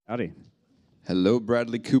Howdy. Hello,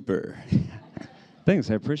 Bradley Cooper.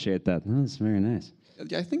 Thanks, I appreciate that. That's very nice.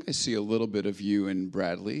 Yeah, I think I see a little bit of you in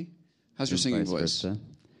Bradley. How's your singing voice?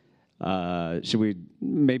 Should we,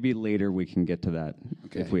 maybe later we can get to that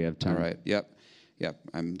if we have time. All right, yep.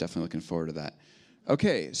 I'm definitely looking forward to that.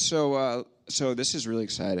 Okay, so this is really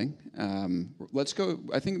exciting. Let's go,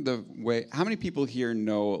 I think how many people here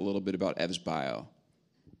know a little bit about Ev's bio?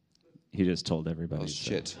 He just told everybody. Oh,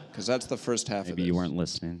 shit, because that's the first half of this. Maybe you weren't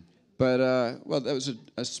listening. But, well, that was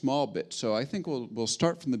a small bit. So I think we'll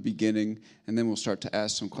start from the beginning, and then we'll start to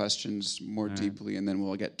ask some questions more deeply, and then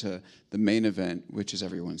we'll get to the main event, which is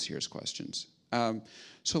everyone's here's questions.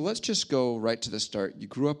 So let's just go right to the start. You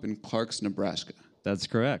grew up in Clarks, Nebraska. That's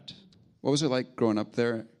correct. What was it like growing up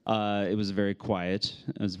there? It was very quiet.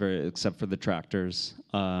 It was except for the tractors.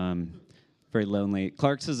 Very lonely.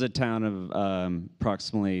 Clarks is a town of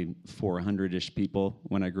approximately 400-ish people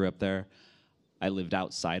when I grew up there. I lived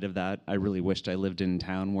outside of that. I really wished I lived in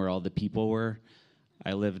town where all the people were.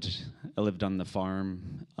 I lived on the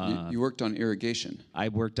farm. You worked on irrigation. I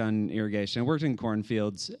worked on irrigation. I worked in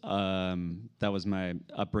cornfields. That was my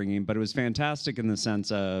upbringing, but it was fantastic in the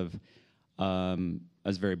sense of I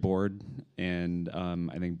was very bored, and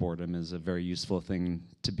I think boredom is a very useful thing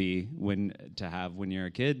to have when you're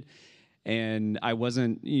a kid. And I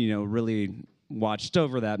wasn't, really watched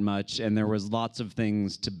over that much, and there was lots of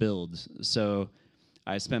things to build. So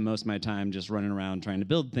I spent most of my time just running around trying to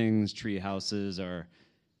build things, tree houses or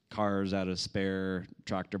cars out of spare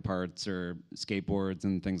tractor parts or skateboards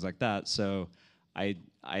and things like that. So I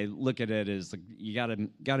look at it as like you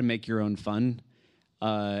gotta make your own fun,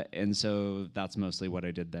 and so that's mostly what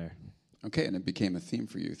I did there. Okay, and it became a theme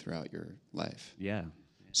for you throughout your life. Yeah.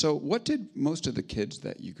 So what did most of the kids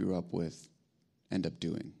that you grew up with end up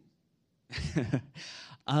doing?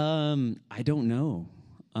 I don't know.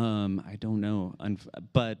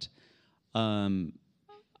 But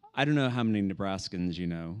I don't know how many Nebraskans you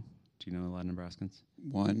know. Do you know a lot of Nebraskans?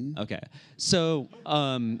 One. Okay. So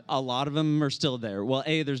a lot of them are still there. Well,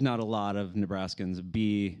 A, there's not a lot of Nebraskans.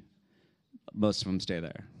 B, most of them stay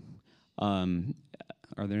there. Are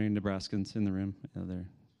there any Nebraskans in the room?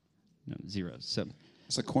 No, zero. So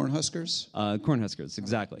it's like Cornhuskers? Cornhuskers,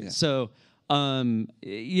 exactly. Yeah. So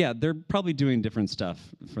yeah, they're probably doing different stuff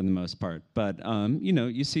for the most part. But,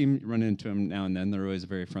 you run into them now and then. They're always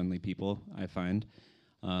very friendly people, I find.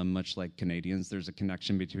 Much like Canadians. There's a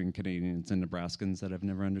connection between Canadians and Nebraskans that I've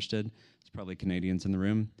never understood. There's probably Canadians in the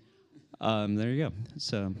room. There you go.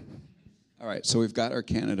 So, all right, so we've got our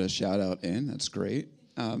Canada shout-out in. That's great.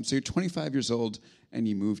 So you're 25 years old, and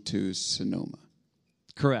you moved to Sonoma.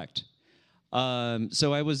 Correct.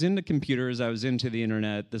 So I was into computers. I was into the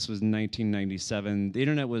internet. This was 1997. The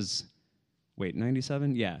internet was,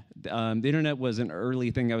 97? Yeah. The internet was an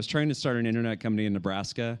early thing. I was trying to start an internet company in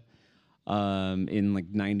Nebraska in like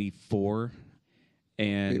 94.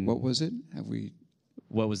 And wait, what was it?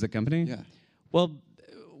 What was the company? Yeah. Well,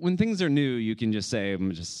 when things are new, you can just say,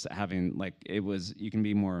 I'm just having, you can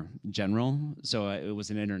be more general. So it was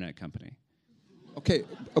an internet company. Okay,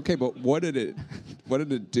 but what did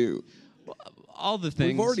it do? All the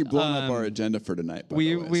things. We've already blown up our agenda for tonight.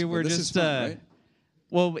 We were this just is fun, right?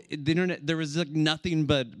 Well, the internet, there was nothing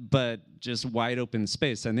but just wide open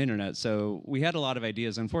space on the internet. So we had a lot of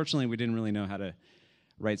ideas. Unfortunately, we didn't really know how to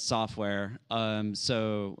write software.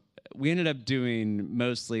 So we ended up doing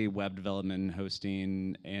mostly web development and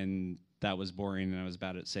hosting, and that was boring, and I was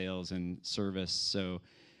bad at sales and service. So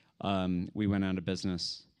we went out of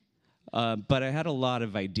business. But I had a lot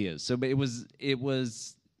of ideas. So it was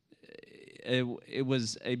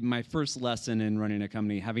my first lesson in running a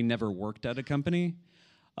company, having never worked at a company,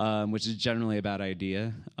 which is generally a bad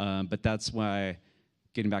idea. But that's why,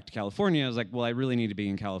 getting back to California, I was like, well, I really need to be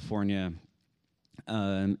in California.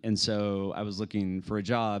 And so I was looking for a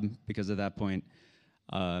job because at that point,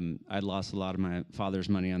 I'd lost a lot of my father's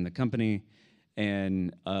money on the company.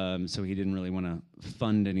 And so he didn't really want to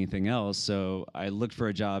fund anything else. So I looked for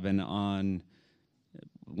a job, and on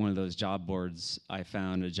one of those job boards, I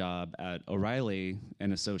found a job at O'Reilly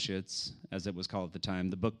and Associates, as it was called at the time,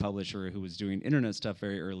 the book publisher who was doing internet stuff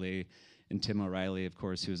very early. And Tim O'Reilly, of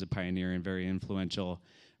course, who was a pioneer and very influential,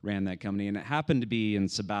 ran that company. And it happened to be in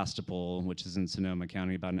Sebastopol, which is in Sonoma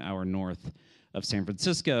County, about an hour north of San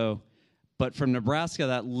Francisco. But from Nebraska,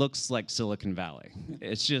 that looks like Silicon Valley.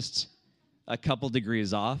 It's just a couple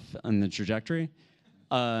degrees off on the trajectory.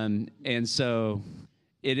 And so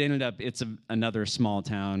it ended up, it's another small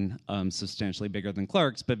town, substantially bigger than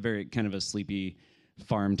Clarks, but very kind of a sleepy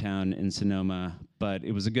farm town in Sonoma. But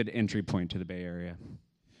it was a good entry point to the Bay Area.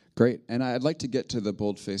 Great. And I'd like to get to the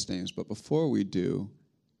bold-faced names, but before we do,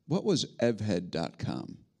 what was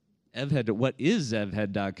evhead.com? Evhead. What is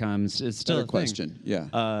evhead.com? It's still Better a question. thing.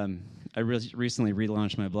 Yeah. I recently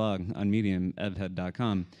relaunched my blog on Medium,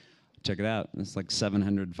 evhead.com. Check it out. It's like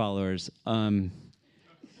 700 followers. Can't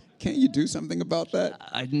you do something about that?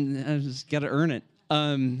 I just got to earn it.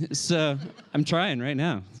 So I'm trying right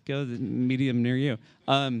now. Go to the Medium near you.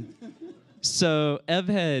 So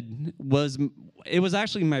Evhead was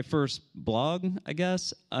actually my first blog, I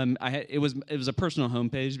guess. It was a personal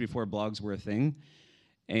homepage before blogs were a thing.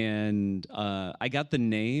 And I got the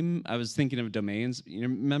name. I was thinking of domains. You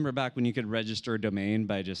remember back when you could register a domain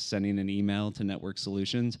by just sending an email to Network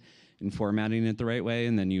Solutions and formatting it the right way,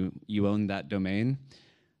 and then you owned that domain.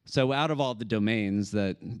 So out of all the domains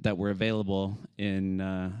that were available in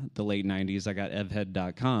the late 90s, I got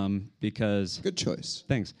evhead.com because... Good choice.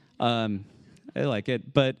 Thanks. I like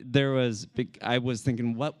it. But I was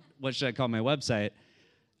thinking, what should I call my website?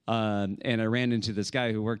 And I ran into this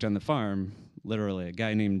guy who worked on the farm, literally, a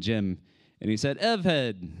guy named Jim, and he said,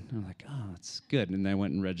 Evhead. I'm like, oh, that's good. And I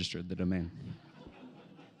went and registered the domain.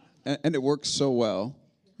 And it works so well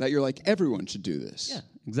that you're like, everyone should do this. Yeah,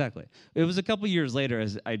 exactly. It was a couple years later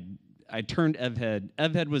as I turned Evhead.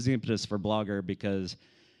 Evhead was the impetus for Blogger because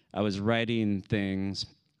I was writing things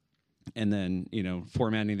and then,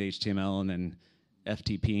 formatting the HTML and then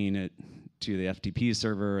FTPing it to the FTP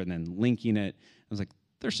server and then linking it. I was like,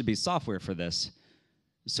 there should be software for this.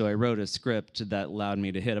 So I wrote a script that allowed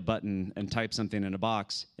me to hit a button and type something in a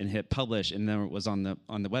box and hit publish, and then it was on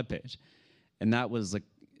the web page. And that was like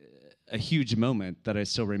a huge moment that I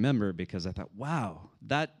still remember because I thought, wow,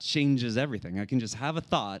 that changes everything. I can just have a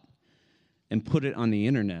thought and put it on the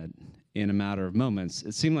internet in a matter of moments.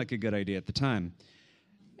 It seemed like a good idea at the time.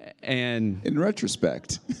 And in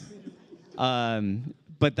retrospect.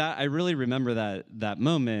 But I really remember that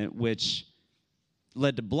moment, which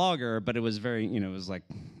led to Blogger, but it was very, it was like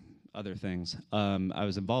other things I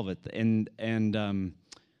was involved with. And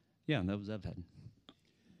yeah, that was Evhead.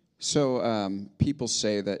 So people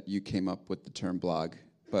say that you came up with the term blog,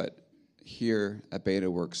 but here at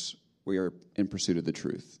BetaWorks, we are in pursuit of the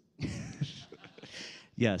truth.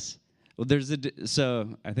 Yes. Well,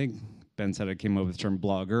 so I think Ben said I came up with the term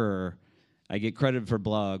blogger. I get credit for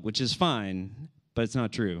blog, which is fine, but it's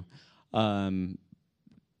not true.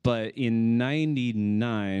 But in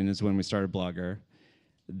 '99 is when we started Blogger.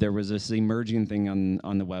 There was this emerging thing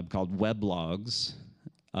on the web called weblogs,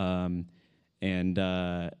 and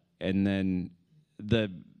then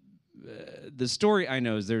the story I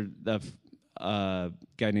know is a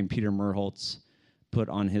guy named Peter Merholtz put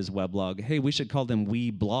on his weblog, hey, we should call them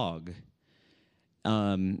We Blog,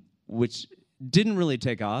 which didn't really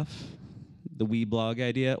take off, the We Blog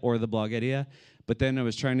idea or the blog idea. But then I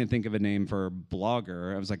was trying to think of a name for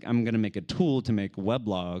Blogger. I was like, I'm going to make a tool to make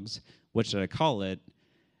weblogs. What should I call it?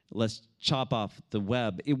 Let's chop off the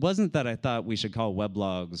web. It wasn't that I thought we should call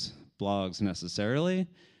weblogs blogs necessarily,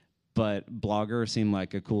 but Blogger seemed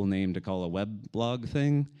like a cool name to call a web blog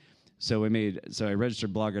thing. So I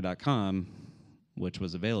registered blogger.com, which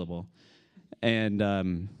was available,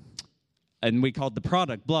 and we called the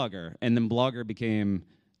product Blogger, and then Blogger became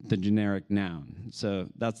the generic noun. So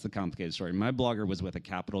that's the complicated story. My Blogger was with a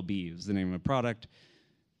capital B. It was the name of a product.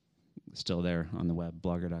 Still there on the web,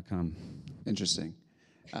 blogger.com. Interesting.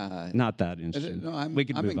 Not that interesting. No, I'm move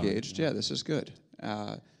engaged. On. Yeah, this is good.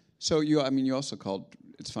 So you also called,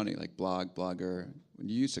 it's funny, like blog, blogger.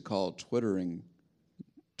 You used to call Twittering.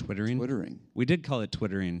 Twittering? We did call it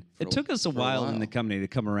Twittering. It took us a while in the company to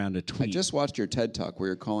come around to tweet. I just watched your TED Talk where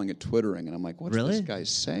you're calling it Twittering, and I'm like, what's this guy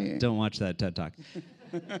saying? Don't watch that TED Talk.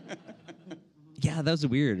 Yeah, that was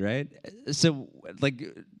weird, right? So, like,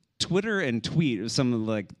 Twitter and tweet was some of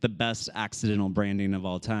like the best accidental branding of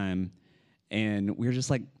all time, and we were just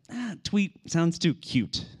like, tweet sounds too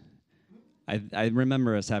cute. I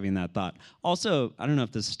remember us having that thought. Also, I don't know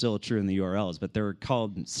if this is still true in the URLs, but they were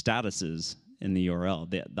called statuses in the URL.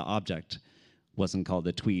 The object wasn't called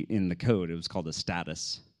a tweet in the code; it was called a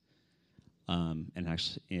status. And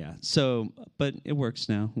actually, yeah. So, but it works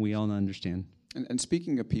now. We all understand. And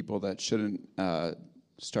speaking of people that shouldn't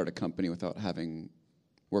start a company without having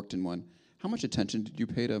worked in one, how much attention did you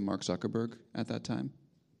pay to Mark Zuckerberg at that time?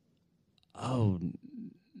 Oh,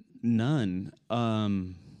 none.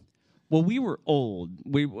 Well, we were old.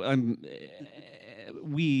 We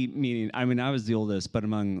meaning, I mean, I was the oldest, but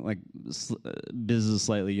among like Biz is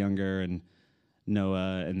slightly younger, and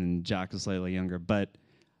Noah, and then Jack is slightly younger, but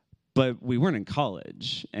we weren't in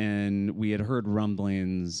college, and we had heard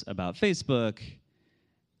rumblings about Facebook,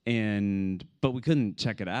 but we couldn't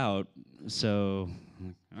check it out. So,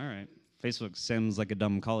 all right, Facebook seems like a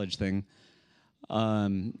dumb college thing.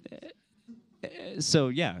 So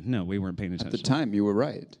yeah, no, we weren't paying attention. At the time, you were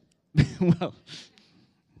right. Well,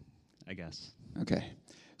 I guess. Okay.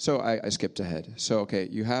 So I skipped ahead. So, okay,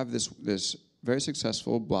 you have this very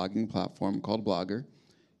successful blogging platform called Blogger.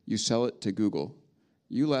 You sell it to Google.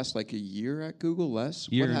 You last like a year at Google, less?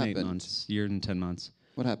 Year What and happened? 8 months. Year and 10 months.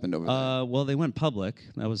 What happened over there? Well, they went public.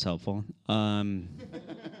 That was helpful. I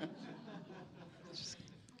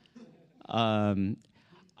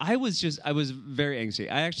was very anxious.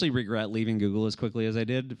 I actually regret leaving Google as quickly as I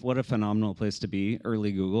did. What a phenomenal place to be,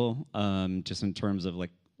 early Google, just in terms of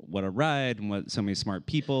like what a ride and what so many smart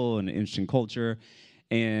people and interesting culture.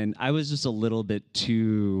 And I was just a little bit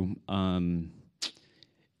too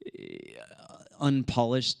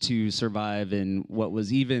unpolished to survive in what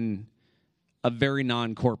was even a very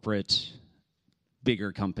non-corporate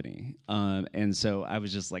bigger company. And so I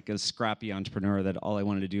was just like a scrappy entrepreneur that all I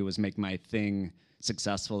wanted to do was make my thing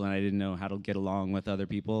successful, and I didn't know how to get along with other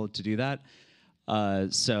people to do that.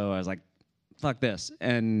 So I was like, fuck this.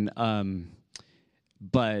 And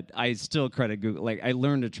but I still credit Google. Like, I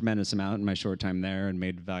learned a tremendous amount in my short time there and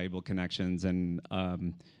made valuable connections, and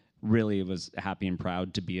really was happy and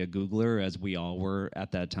proud to be a Googler, as we all were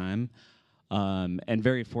at that time. And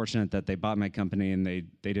very fortunate that they bought my company and they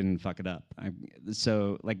didn't fuck it up.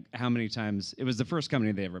 So like, how many times, it was the first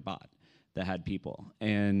company they ever bought that had people,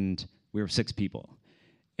 and we were 6 people.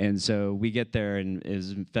 And so we get there, and it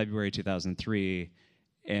was in February 2003,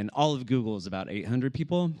 and all of Google is about 800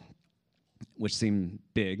 people, which seemed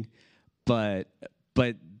big, but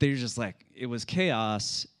they're just like, it was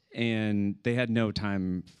chaos, and they had no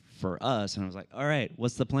time for us. And I was like, all right,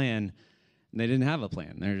 what's the plan? And they didn't have a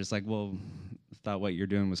plan. They're just like, well, thought what you're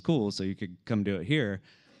doing was cool, so you could come do it here.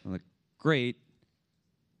 I'm like, great.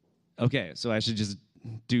 Okay, so I should just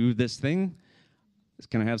do this thing?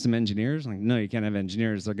 Can I have some engineers? I'm like, no, you can't have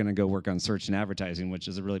engineers. They're going to go work on search and advertising, which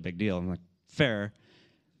is a really big deal. I'm like, fair.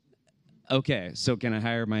 Okay, so can I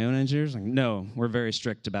hire my own engineers? Like, no, we're very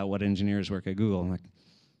strict about what engineers work at Google. I'm like,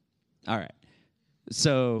 all right.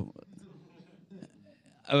 So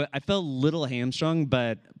I felt a little hamstrung,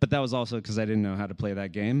 but that was also because I didn't know how to play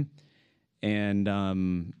that game.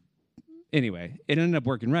 And anyway, it ended up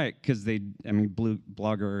working right because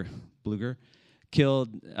Blogger killed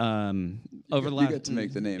over the last. You get to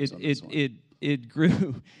make the names. It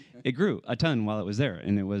grew a ton while it was there,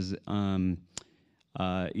 and it was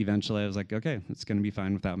eventually I was like, okay, it's going to be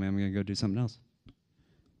fine without me. I'm going to go do something else.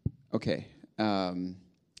 Okay,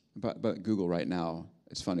 but Google right now,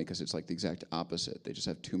 it's funny because it's like the exact opposite. They just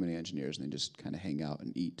have too many engineers, and they just kind of hang out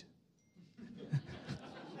and eat.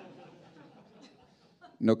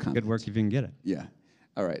 No comment. Good work if you can get it. Yeah.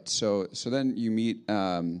 All right. So then you meet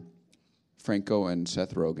Franco and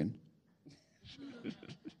Seth Rogen.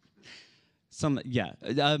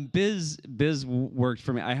 Biz worked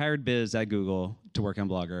for me. I hired Biz at Google to work on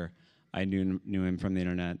Blogger. I knew him from the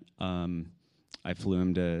internet. I flew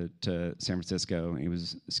him to San Francisco. He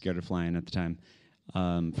was scared of flying at the time,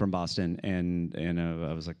 from Boston, and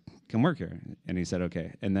I was like, come work here, and he said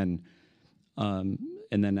okay. And then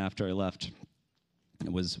after I left,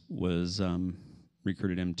 it was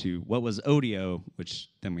recruited him to what was Odeo, which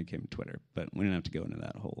then became Twitter. But we didn't have to go into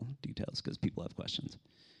that whole details because people have questions.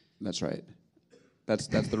 That's right. That's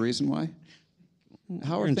the reason why?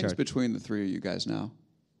 How are things between the three of you guys now?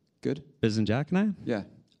 Good? Biz and Jack and I? Yeah.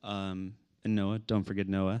 And Noah. Don't forget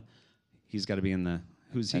Noah. He's got to be in the...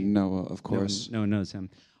 Who's he? And Noah, of course. No one knows him.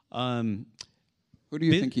 Who do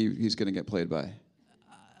you think he's going to get played by?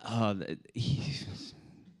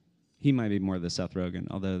 He might be more the Seth Rogen,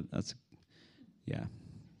 although that's... Yeah.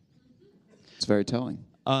 It's very telling.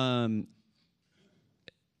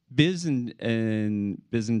 Biz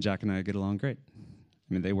and Jack and I get along great.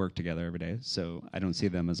 I mean, they work together every day, so I don't see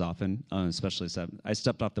them as often, especially Seth. I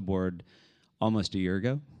stepped off the board almost a year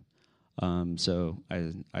ago, so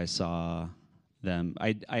I saw them.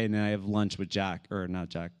 I have lunch with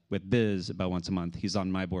with Biz about once a month. He's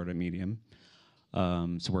on my board at Medium,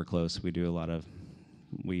 so we're close.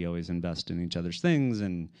 We always invest in each other's things,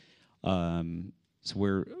 and so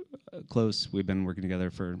we're close. We've been working together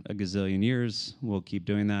for a gazillion years. We'll keep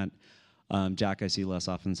doing that. Jack I see less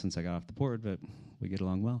often since I got off the board, but we get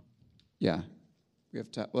along well. Yeah. We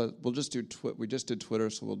have to, well, we'll just do we just did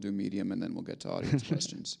Twitter, so we'll do Medium, and then we'll get to audience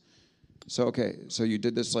questions. So, okay, so you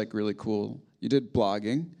did this like really cool, you did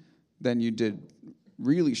blogging, then you did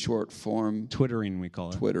really short form. Twittering, we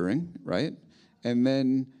call it. Twittering, right? And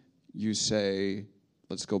then you say,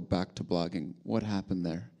 let's go back to blogging. What happened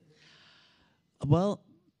there? Well,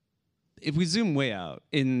 if we zoom way out,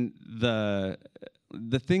 in the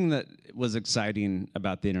the thing that was exciting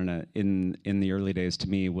about the internet in the early days to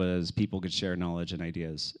me was people could share knowledge and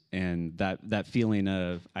ideas, and that feeling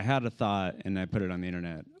of I had a thought and I put it on the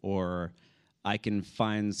internet, or I can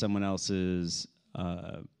find someone else's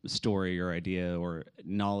story or idea or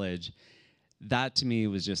knowledge. That to me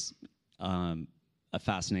was just a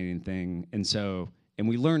fascinating thing, and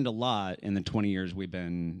we learned a lot in the 20 years we've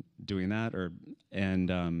been doing that, or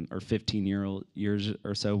 15 years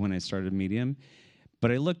or so when I started Medium.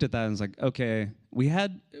 But I looked at that and was like, okay, we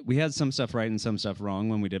had some stuff right and some stuff wrong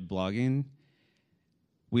when we did blogging.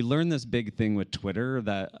 We learned this big thing with Twitter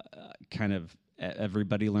that kind of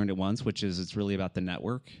everybody learned at once, which is it's really about the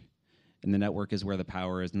network. And the network is where the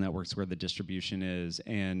power is, and the network's where the distribution is,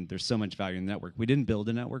 and there's so much value in the network. We didn't build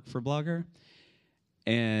a network for Blogger.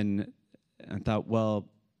 And I thought, well,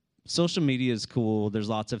 social media is cool. There's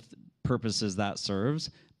lots of purposes that serves,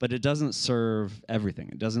 but it doesn't serve everything.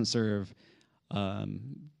 It doesn't serve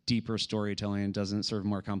deeper storytelling. It doesn't serve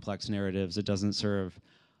more complex narratives. It doesn't serve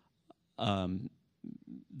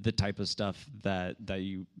the type of stuff that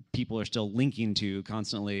people are still linking to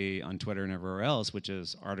constantly on Twitter and everywhere else, which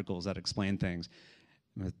is articles that explain things.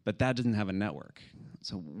 But that didn't have a network.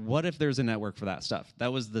 So what if there's a network for that stuff?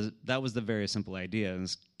 That was the very simple idea, and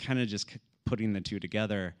it's kind of just putting the two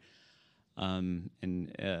together. And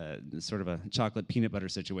sort of a chocolate peanut butter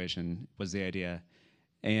situation was the idea.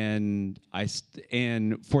 And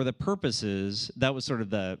for the purposes, that was sort of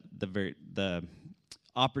the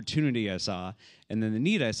opportunity I saw, and then the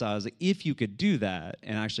need I saw is that if you could do that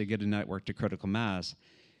and actually get a network to critical mass,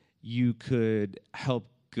 you could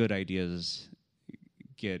help good ideas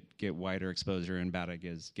get wider exposure and bad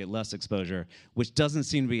ideas get less exposure, which doesn't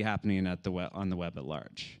seem to be happening on the web at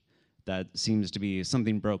large. That seems to be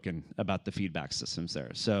something broken about the feedback systems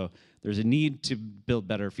there. So there's a need to build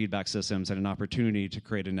better feedback systems and an opportunity to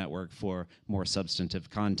create a network for more substantive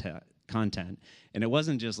content. And it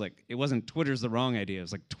wasn't Twitter's the wrong idea. It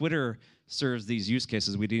was like Twitter serves these use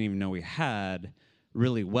cases we didn't even know we had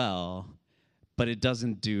really well, but it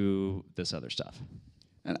doesn't do this other stuff.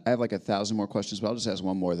 And I have like 1,000 more questions, but I'll just ask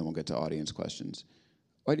one more, then we'll get to audience questions.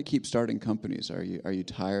 Why do you keep starting companies? Are you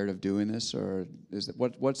tired of doing this, or is it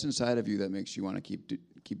what's inside of you that makes you want to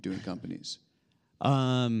keep doing companies?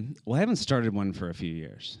 Well, I haven't started one for a few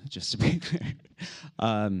years, just to be clear.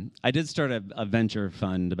 I did start a venture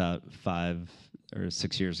fund about 5 or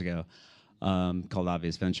 6 years ago called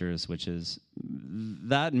Obvious Ventures, which is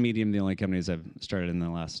that and Medium, the only companies I've started in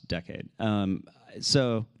the last decade.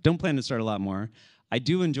 So don't plan to start a lot more. I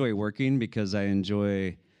do enjoy working because I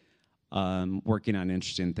enjoy working on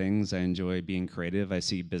interesting things. I enjoy being creative. I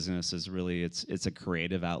see business as really, it's a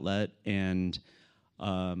creative outlet, and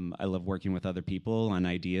I love working with other people on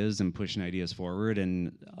ideas and pushing ideas forward.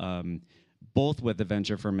 And both with the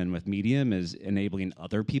venture firm and with Medium is enabling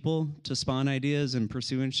other people to spawn ideas and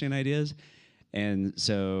pursue interesting ideas. And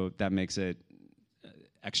so that makes it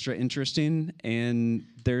extra interesting, and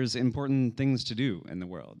there's important things to do in the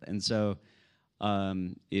world. And so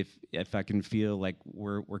if I can feel like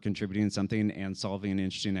we're contributing something and solving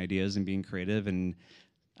interesting ideas and being creative, and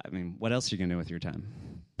I mean, what else are you gonna do with your time?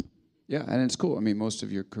 Yeah, and it's cool. I mean, most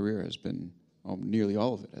of your career has been, nearly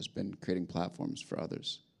all of it has been creating platforms for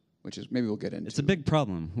others, which is, maybe we'll get into. It's a big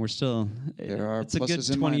problem. We're still, it's a good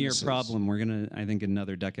 20-year problem. We're gonna, I think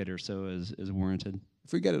another decade or so is warranted.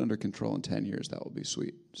 If we get it under control in 10 years, that will be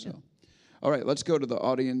sweet. So, yeah. All right, let's go to the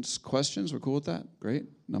audience questions. We're cool with that? Great.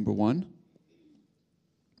 Number 1.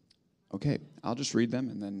 Okay, I'll just read them,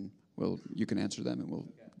 and then you can answer them, and we'll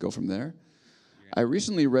go from there. I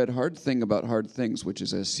recently read Hard Thing About Hard Things, which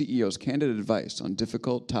is a CEO's candid advice on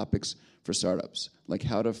difficult topics for startups, like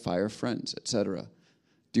how to fire friends, etc.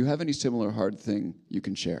 Do you have any similar hard thing you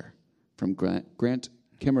can share? From Grant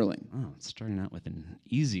Kimmerling. Oh, it's starting out with an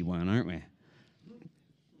easy one, aren't we?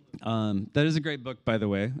 That is a great book, by the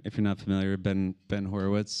way, if you're not familiar, Ben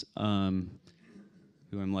Horowitz,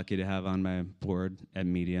 who I'm lucky to have on my board at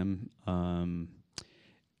Medium.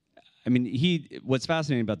 I mean, what's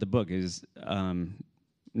fascinating about the book is,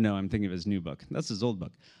 no, I'm thinking of his new book. That's his old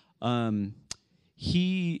book.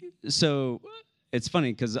 So it's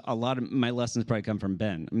funny because a lot of my lessons probably come from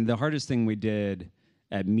Ben. I mean, the hardest thing we did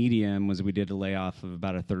at Medium was we did a layoff of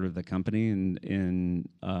about 1/3 of the company in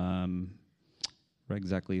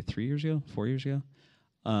exactly 4 years ago,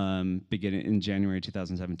 beginning in January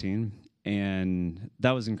 2017. And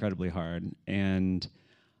that was incredibly hard. And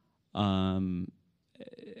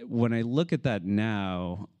when I look at that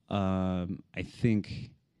now, I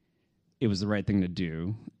think it was the right thing to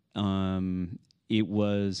do. It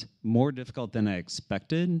was more difficult than I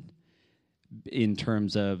expected, in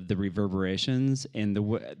terms of the reverberations. And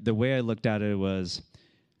the way I looked at it was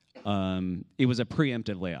a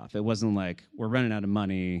preemptive layoff. It wasn't like we're running out of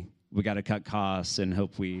money, we got to cut costs and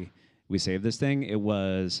hope we save this thing. It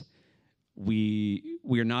was we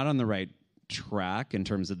are not on the right track in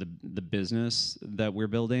terms of the business that we're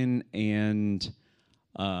building, and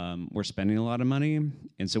we're spending a lot of money,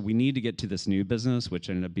 and so we need to get to this new business, which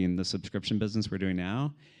ended up being the subscription business we're doing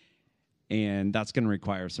now, and that's going to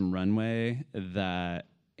require some runway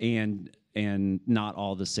and not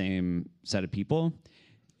all the same set of people.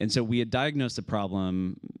 And so we had diagnosed the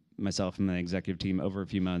problem, myself and the executive team, over a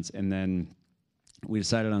few months, and then we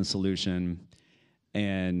decided on a solution.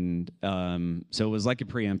 And so it was like a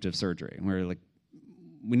preemptive surgery. We were like,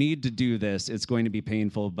 we need to do this. It's going to be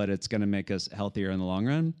painful, but it's going to make us healthier in the long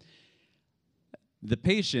run. The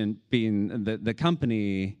patient, being the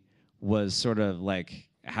company, was sort of like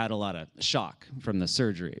had a lot of shock from the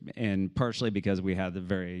surgery, and partially because we had the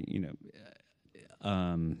very,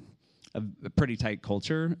 a pretty tight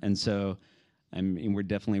culture, and so I mean, we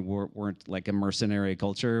definitely weren't like a mercenary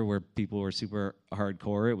culture where people were super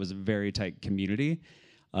hardcore. It was a very tight community,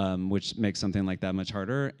 which makes something like that much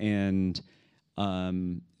harder. And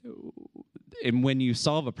when you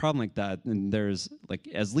solve a problem like that, and there's like,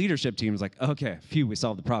 as leadership teams, like, okay, phew, we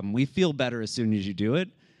solved the problem. We feel better as soon as you do it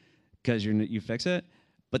because you fix it.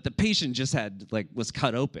 But the patient just was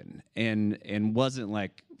cut open and wasn't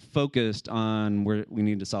like focused on where we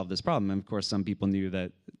need to solve this problem. And of course, some people knew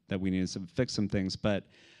that we needed to fix some things, but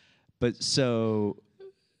so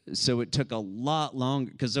it took a lot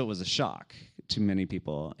longer because it was a shock to many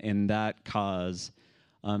people, and that caused.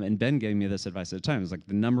 And Ben gave me this advice at the time. It's like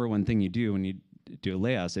the number one thing you do when you do a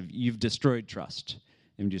layoff, if you've destroyed trust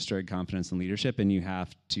and destroyed confidence in leadership, and you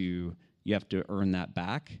have to earn that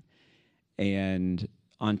back. And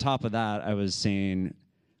on top of that, I was saying,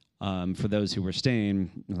 for those who were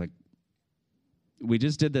staying, like, we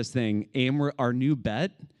just did this thing, and our new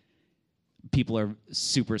bet, people are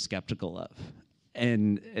super skeptical of.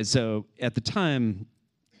 And so at the time,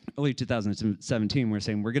 early 2017, we were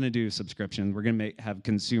saying we're going to do subscriptions. We're going to have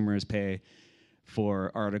consumers pay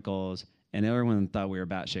for articles, and everyone thought we were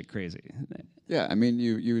batshit crazy. Yeah, I mean,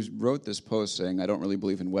 you wrote this post saying, I don't really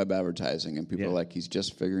believe in web advertising, and people are like, he's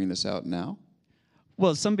just figuring this out now?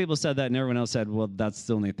 Well, some people said that, and everyone else said, well, that's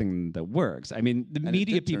the only thing that works. I mean, the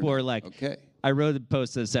media people are like, okay. I wrote a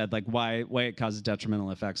post that said, like, why it causes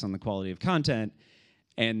detrimental effects on the quality of content,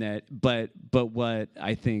 and that, but what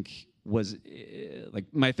I think was, like,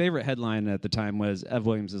 my favorite headline at the time was, Ev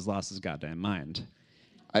Williams has lost his goddamn mind.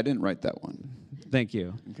 I didn't write that one. Thank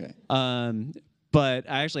you. Okay. But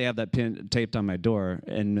I actually have that pin taped on my door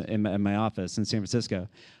in my office in San Francisco.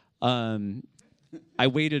 I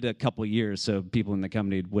waited a couple years so people in the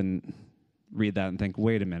company wouldn't read that and think,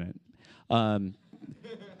 wait a minute.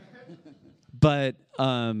 But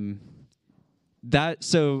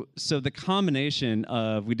the combination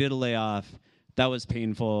of, we did a layoff, that was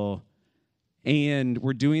painful, and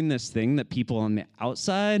we're doing this thing that people on the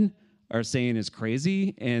outside are saying is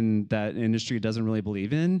crazy and that industry doesn't really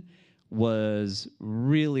believe in, was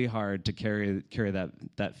really hard to carry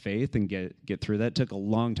that faith and get through that. It took a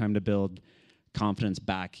long time to build confidence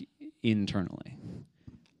back internally.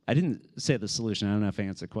 I didn't say the solution. I don't know if I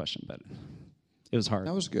answered the question, but it was hard.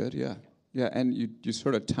 That was good, yeah. Yeah, and you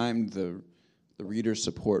sort of timed the reader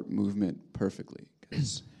support movement perfectly,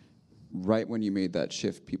 because right when you made that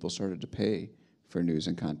shift, people started to pay for news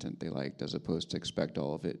and content they liked, as opposed to expect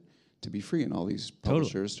all of it to be free. And all these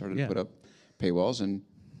publishers started to put up paywalls, and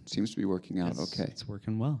it seems to be working out okay. It's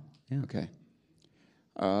working well, yeah. Okay.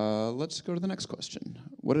 Let's go to the next question.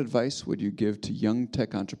 What advice would you give to young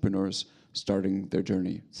tech entrepreneurs starting their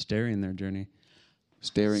journey? Staring their journey.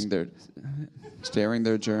 Staring their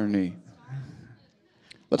journey.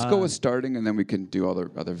 Let's go with starting, and then we can do all the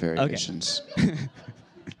other variations. Okay.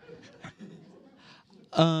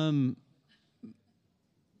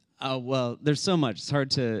 Well, there's so much. It's hard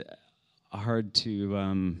to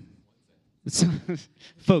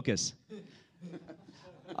focus.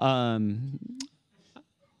 I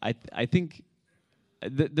think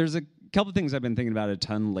there's a couple things I've been thinking about a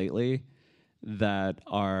ton lately that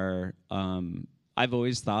are I've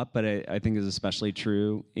always thought, but I think is especially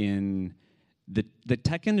true in the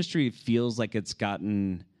tech industry. Feels like it's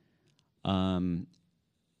gotten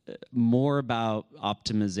more about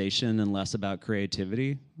optimization and less about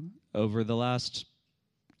creativity over the last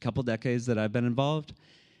couple decades that I've been involved.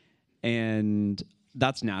 And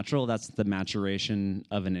that's natural. That's the maturation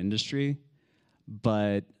of an industry.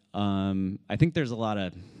 But I think there's a lot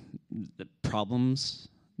of problems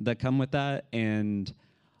that come with that. And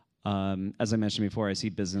as I mentioned before, I see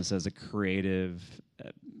business as a creative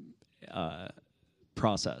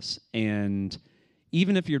process. And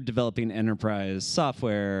even if you're developing enterprise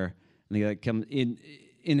software,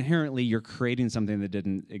 inherently you're creating something that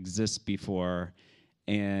didn't exist before.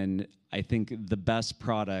 And I think the best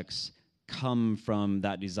products come from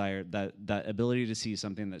that desire, that ability to see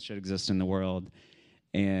something that should exist in the world,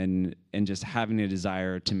 and just having a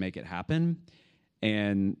desire to make it happen.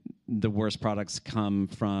 And the worst products come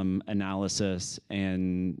from analysis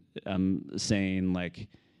and saying like,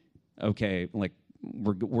 okay, like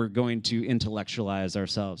we're going to intellectualize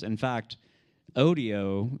ourselves. In fact,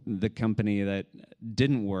 Odeo, the company that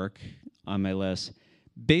didn't work on my list,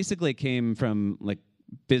 basically came from like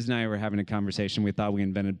Biz and I were having a conversation. We thought we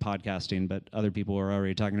invented podcasting, but other people were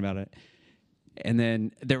already talking about it. And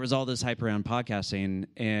then there was all this hype around podcasting,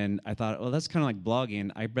 and I thought, well, that's kind of like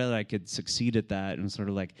blogging. I bet I could succeed at that. And sort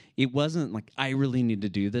of like, it wasn't like I really need to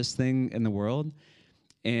do this thing in the world.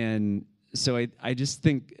 And so I just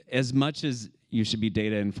think as much as you should be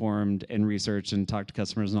data informed and research and talk to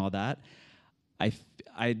customers and all that,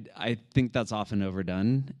 I think that's often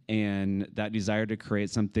overdone, and that desire to create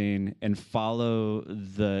something and follow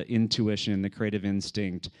the intuition, the creative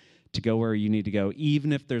instinct to go where you need to go,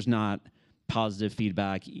 even if there's not positive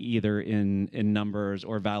feedback either in numbers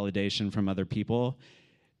or validation from other people.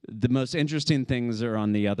 The most interesting things are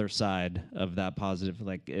on the other side of that positive,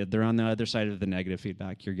 like they're on the other side of the negative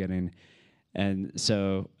feedback you're getting. And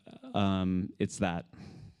so it's that.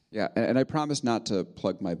 Yeah, and I promise not to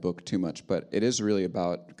plug my book too much, but it is really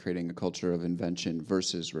about creating a culture of invention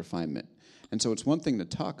versus refinement. And so it's one thing to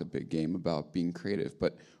talk a big game about being creative,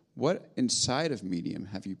 but what inside of Medium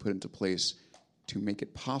have you put into place to make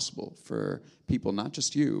it possible for people, not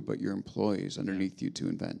just you, but your employees underneath you to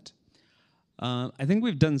invent? I think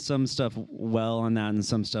we've done some stuff well on that, and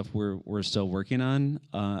some stuff we're still working on.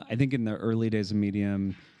 I think in the early days of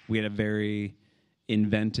Medium, we had a very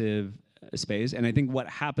inventive space, and I think what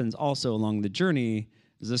happens also along the journey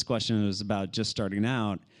is this question is about just starting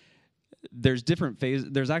out. There's different phase.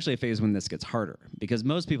 There's actually a phase when this gets harder because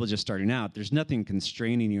most people just starting out, there's nothing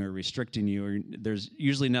constraining you or restricting you, or there's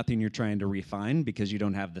usually nothing you're trying to refine because you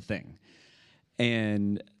don't have the thing.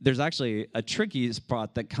 And there's actually a tricky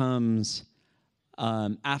spot that comes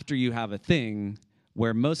after you have a thing,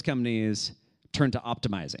 where most companies turn to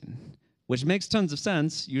optimizing, which makes tons of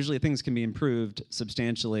sense. Usually things can be improved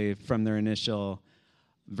substantially from their initial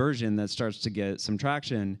version that starts to get some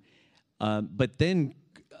traction. But then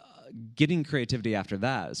getting creativity after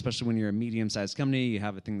that, especially when you're a medium-sized company, you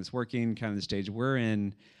have a thing that's working, kind of the stage we're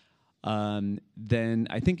in, then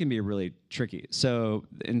I think can be really tricky. So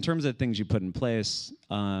in terms of things you put in place,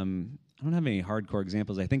 I don't have any hardcore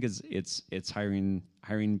examples. I think it's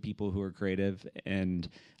hiring people who are creative and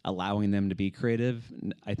allowing them to be creative.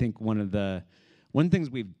 I think one things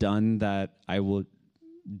we've done that I will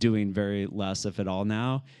doing very less, if at all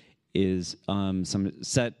now, is some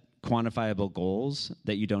set quantifiable goals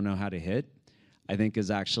that you don't know how to hit. I think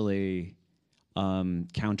is actually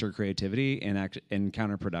counter creativity and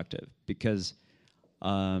counterproductive, because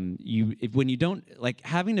when you don't like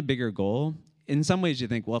having a bigger goal. In some ways, you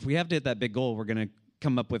think, well, if we have to hit that big goal, we're going to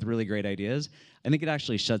come up with really great ideas. I think it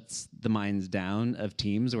actually shuts the minds down of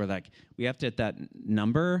teams where like we have to hit that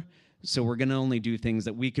number, so we're going to only do things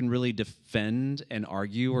that we can really defend and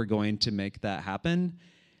argue are going to make that happen.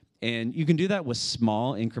 And you can do that with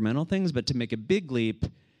small incremental things, but to make a big leap,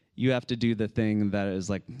 you have to do the thing that is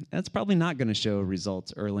like, that's probably not going to show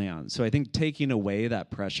results early on. So I think taking away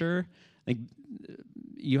that pressure, like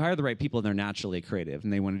you hire the right people, they're naturally creative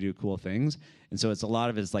and they want to do cool things. And so it's a lot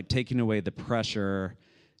of it's like taking away the pressure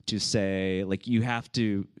to say, like, you have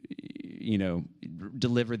to,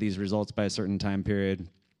 deliver these results by a certain time period.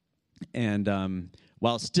 And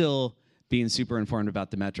while still being super informed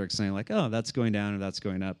about the metrics, saying like, oh, that's going down or that's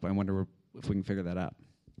going up. I wonder if we can figure that out.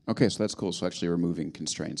 Okay, so that's cool. So actually removing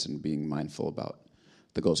constraints and being mindful about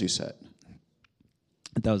the goals you set.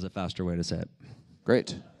 That was a faster way to say it.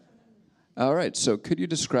 Great. All right, so could you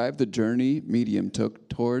describe the journey Medium took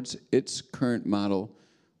towards its current model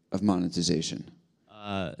of monetization?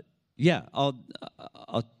 Yeah,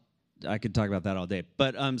 I could talk about that all day.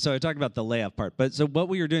 But so I talked about the layoff part. But so what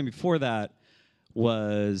we were doing before that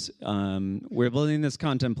was we're building this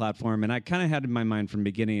content platform, and I kind of had in my mind from the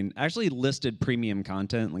beginning, actually listed premium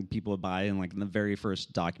content, like people would buy, and like in the very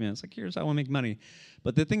first document, it's like, here's how we'll make money.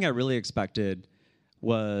 But the thing I really expected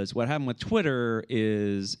was what happened with Twitter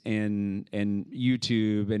is and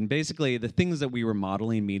YouTube, and basically the things that we were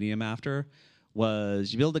modeling Medium after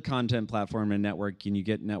was you build a content platform and network, and you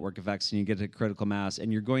get network effects, and you get a critical mass,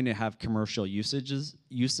 and you're going to have commercial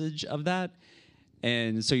usage of that.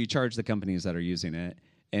 And so you charge the companies that are using it.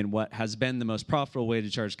 And what has been the most profitable way to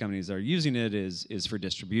charge companies that are using it is for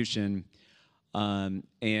distribution.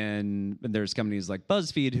 And there's companies like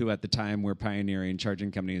BuzzFeed who at the time were pioneering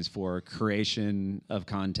charging companies for creation of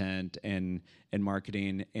content and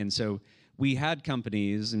marketing. And so we had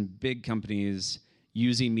companies and big companies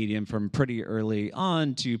using Medium from pretty early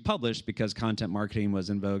on to publish because content marketing was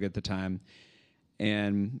in vogue at the time.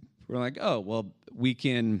 And we're like, oh, well, we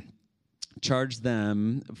can charge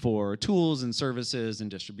them for tools and services and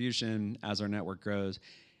distribution as our network grows.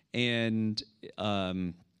 And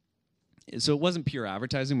so it wasn't pure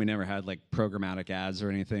advertising. We never had like programmatic ads or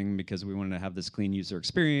anything because we wanted to have this clean user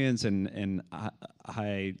experience and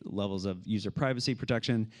high levels of user privacy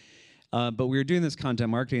protection. But we were doing this content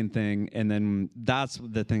marketing thing, and then that's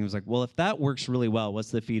the thing. It was like, well, if that works really well,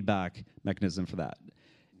 what's the feedback mechanism for that?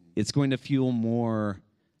 It's going to fuel more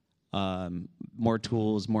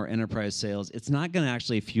tools, more enterprise sales. It's not going to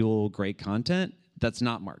actually fuel great content. That's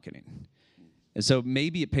not marketing. And so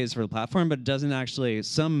maybe it pays for the platform, but it doesn't actually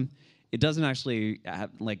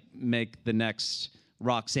make the next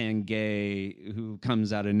Roxane Gay who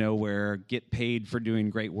comes out of nowhere get paid for doing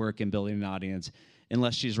great work and building an audience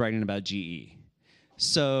unless she's writing about GE.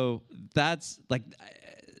 So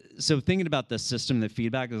so thinking about the system, the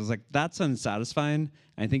feedback, is like, that's unsatisfying.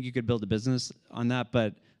 I think you could build a business on that,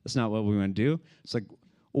 but that's not what we want to do. It's like,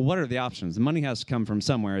 well, what are the options? The money has to come from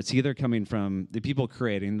somewhere. It's either coming from the people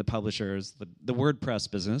creating, the publishers, the WordPress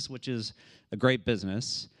business, which is a great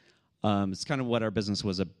business. It's kind of what our business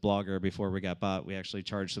was at Blogger before we got bought. We actually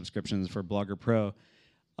charged subscriptions for Blogger Pro.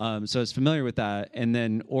 So I was familiar with that. And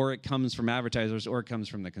then, or it comes from advertisers, or it comes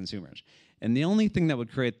from the consumers. And the only thing that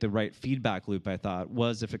would create the right feedback loop, I thought,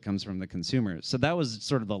 was if it comes from the consumers. So that was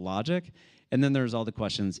sort of the logic. And then there's all the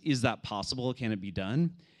questions: is that possible? Can it be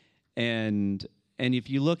done? And if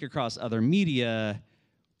you look across other media,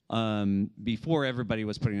 before everybody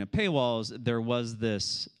was putting up paywalls, there was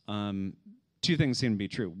this. Two things seem to be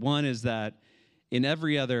true. One is that in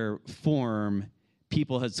every other form,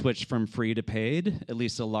 people had switched from free to paid, at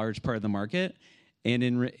least a large part of the market, and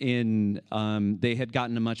they had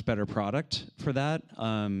gotten a much better product for that.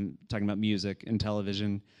 Talking about music and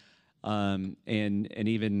television, and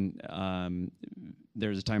even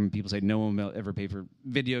there's a time when people say no one will ever pay for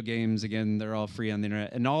video games again. They're all free on the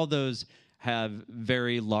internet, and all those have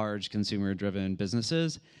very large consumer-driven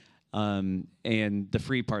businesses. And the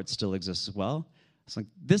free part still exists as well. It's like,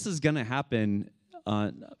 this is going to happen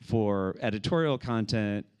for editorial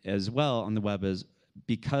content as well on the web,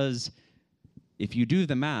 because if you do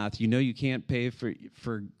the math, you know you can't pay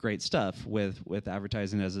for great stuff with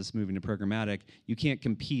advertising as it's moving to programmatic. You can't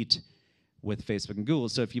compete with Facebook and Google.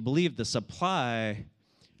 So if you believe the supply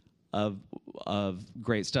of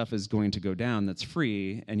great stuff is going to go down that's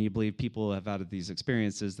free, and you believe people have had these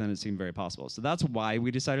experiences, then it seemed very possible. So that's why we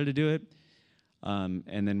decided to do it.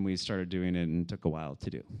 And then we started doing it, and it took a while to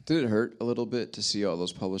do. Did it hurt a little bit to see all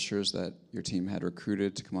those publishers that your team had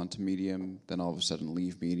recruited to come onto Medium, then all of a sudden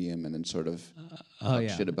leave Medium and then sort of talk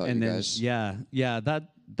shit about you guys? Yeah,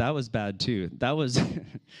 that was bad too. That was,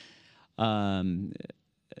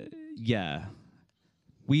 yeah.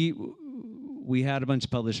 We had a bunch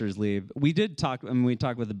of publishers leave. We did talk. I mean, we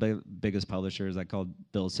talked with the biggest publishers. I called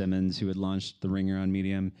Bill Simmons, who had launched The Ringer on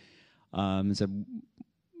Medium, and said,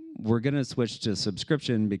 we're going to switch to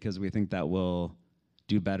subscription because we think that will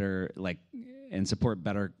do better, and support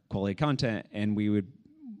better quality content, and we would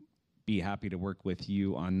be happy to work with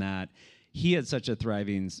you on that. He had such a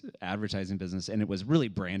thriving advertising business, and it was really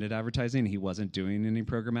branded advertising. He wasn't doing any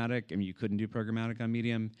programmatic. I mean, you couldn't do programmatic on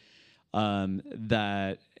Medium.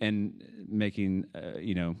 That and making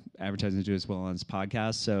advertising do as well on his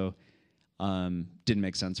podcast, so didn't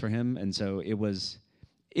make sense for him, and so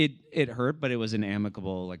it hurt, but it was an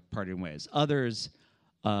amicable parting ways. Others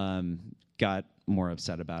got more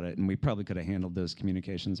upset about it, and we probably could have handled those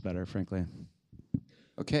communications better, frankly.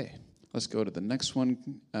 Okay, let's go to the next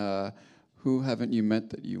one. Who haven't you met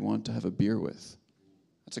that you want to have a beer with?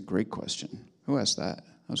 That's a great question. Who asked that?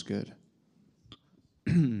 That was good.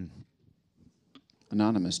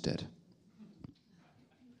 Anonymous did.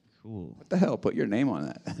 Cool. What the hell? Put your name on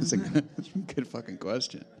that. That's a good fucking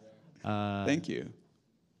question. Thank you.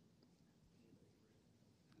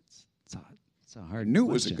 It's a hard. I knew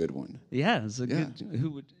question. It was a good one. Yeah, it's a good.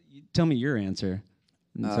 Who would tell me your answer?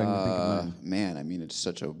 So I can think of mine. Man, I mean, it's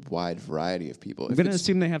such a wide variety of people. I'm gonna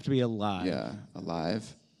assume they have to be alive. Yeah,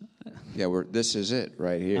 alive. Yeah, this is it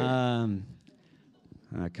right here. Come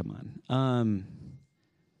on.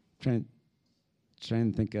 Trying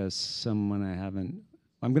to think of someone I haven't.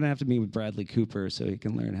 I'm gonna have to meet with Bradley Cooper so he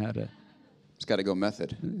can learn how to. It's got to go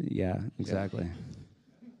method. Yeah, exactly.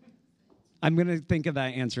 I'm going to think of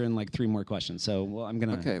that answer in like 3 more questions. So I'm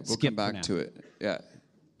going to we'll skip come back to it. Yeah.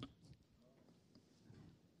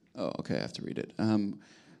 Oh, okay, I have to read it.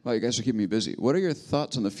 Wow, you guys are keeping me busy. What are your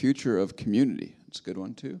thoughts on the future of community? That's a good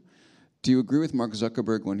one, too. Do you agree with Mark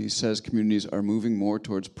Zuckerberg when he says communities are moving more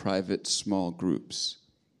towards private, small groups?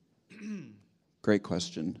 Great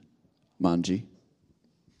question. Manji?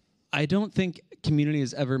 I don't think community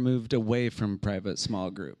has ever moved away from private small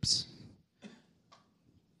groups.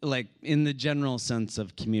 Like, in the general sense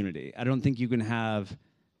of community. I don't think you can have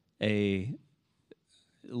a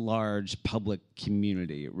large public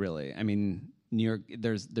community, really. I mean, New York,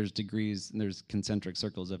 there's degrees and there's concentric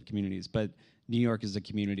circles of communities, but New York is a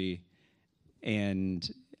community, and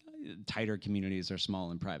tighter communities are small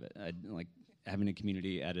and private. Like having a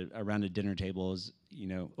community around a dinner table has,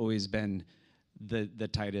 always been the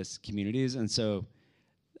tightest communities, and so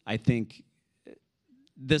I think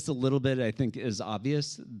this a little bit. I think is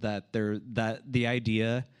obvious that the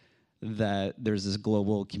idea that there's this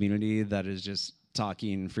global community that is just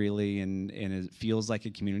talking freely and it feels like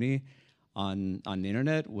a community on the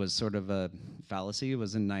internet was sort of a fallacy. It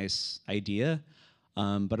was a nice idea,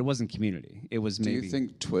 but it wasn't community. It was maybe. Do you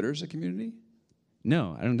think Twitter's a community?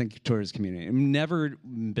 No, I don't think Twitter's a community. Never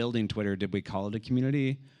building Twitter did we call it a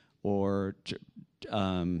community or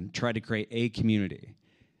try to create a community.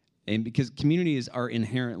 And because communities are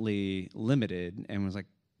inherently limited, and was like,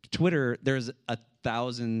 Twitter, there's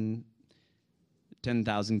 1,000,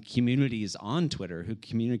 10,000 communities on Twitter who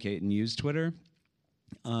communicate and use Twitter.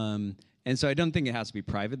 And so I don't think it has to be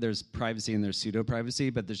private. There's privacy and there's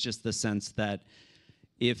pseudo-privacy, but there's just the sense that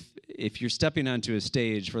if you're stepping onto a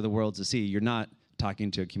stage for the world to see, you're not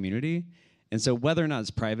talking to a community. And so whether or not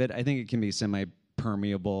it's private, I think it can be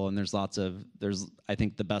semi-permeable, and I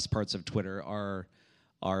think the best parts of Twitter are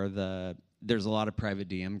there's a lot of private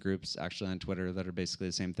DM groups actually on Twitter that are basically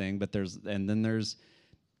the same thing, but then there's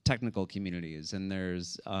technical communities, and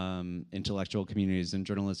there's intellectual communities and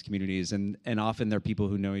journalist communities, and often they're people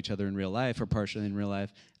who know each other in real life or partially in real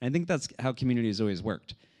life. And I think that's how community has always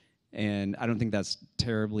worked. And I don't think that's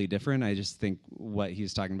terribly different. I just think what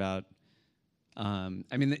he's talking about,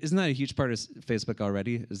 isn't that a huge part of Facebook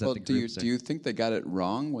already? Is that well, the do you think they got it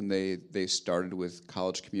wrong when they started with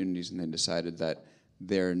college communities and they decided that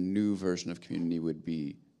their new version of community would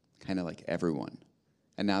be kind of like everyone,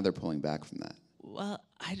 and now they're pulling back from that? Well,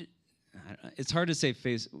 it's hard to say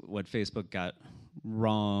what Facebook got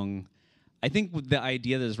wrong. I think the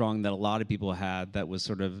idea that is wrong that a lot of people had that was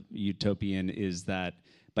sort of utopian is that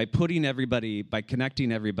by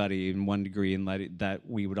connecting everybody in one degree and that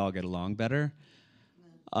we would all get along better.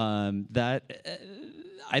 I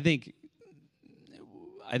think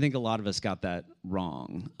a lot of us got that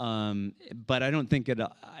wrong. But I don't think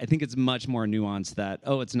I think it's much more nuanced that,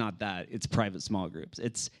 it's not that, it's private small groups.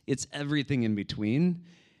 It's everything in between.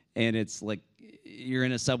 And it's like you're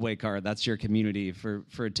in a subway car, that's your community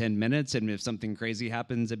for 10 minutes. And if something crazy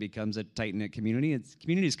happens, it becomes a tight-knit community.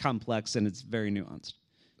 Community is complex and it's very nuanced.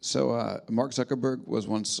 So Mark Zuckerberg was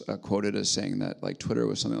once quoted as saying that like Twitter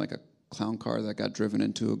was something like a clown car that got driven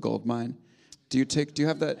into a gold mine. Do you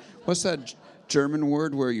have that? What's that German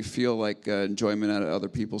word where you feel like enjoyment out of other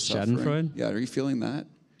people's suffering? Schadenfreude? Yeah, are you feeling that?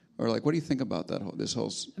 Or like, what do you think about this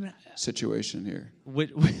whole situation here?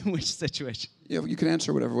 Which situation? Yeah, you can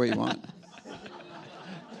answer whatever way you want.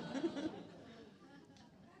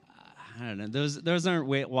 I don't know. Those aren't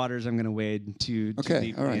waters I'm going to wade too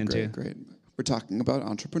deeply all right, into. Great. We're talking about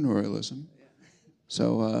entrepreneurialism.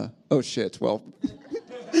 So, oh shit. Well,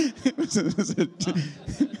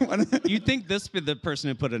 You'd think this would be the person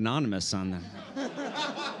who put anonymous on them.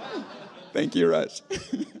 Thank you, Russ.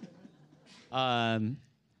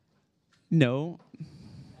 No.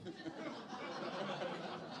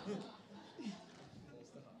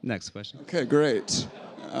 Next question. Okay, great.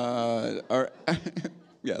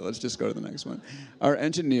 Yeah, let's just go to the next one. Are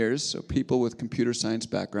engineers, so people with computer science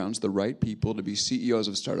backgrounds, the right people to be CEOs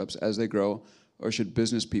of startups as they grow, or should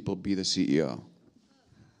business people be the CEO?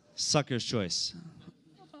 Sucker's choice.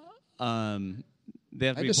 They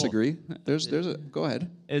have to I be disagree. Both. Go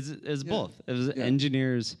ahead. It's both.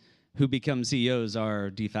 Engineers who become CEOs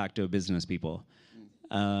are de facto business people.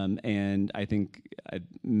 And I think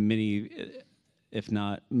many, if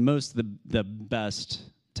not most, the best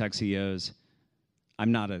tech CEOs.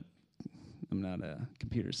 I'm not a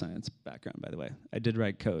computer science background, by the way. I did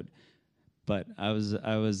write code, but I'm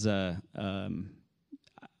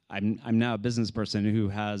now a business person who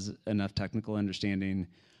has enough technical understanding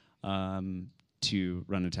to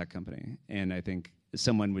run a tech company. And I think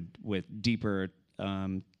someone with deeper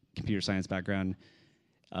computer science background,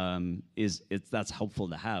 that's helpful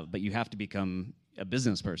to have. But you have to become a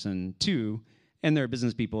business person too, and there are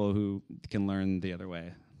business people who can learn the other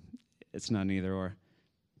way. It's not an either or.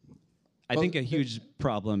 I think a huge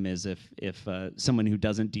problem is if someone who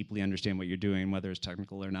doesn't deeply understand what you're doing, whether it's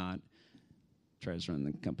technical or not, tries to run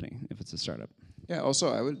the company if it's a startup. Yeah,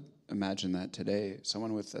 also I would imagine that today,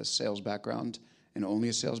 someone with a sales background and only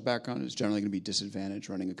a sales background is generally going to be disadvantaged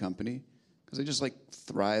running a company because they just like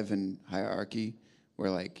thrive in hierarchy where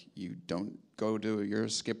like you don't go to your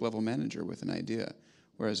skip level manager with an idea.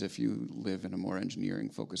 Whereas if you live in a more engineering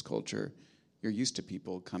focused culture, you're used to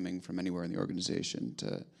people coming from anywhere in the organization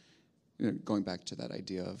to, going back to that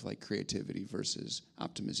idea of like creativity versus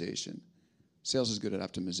optimization. Sales is good at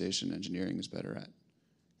optimization. Engineering is better at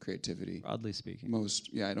creativity. Broadly speaking.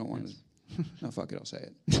 I don't want to. No, fuck it, I'll say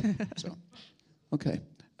it. So, okay.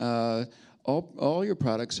 All your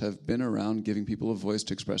products have been around giving people a voice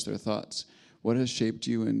to express their thoughts. What has shaped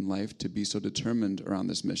you in life to be so determined around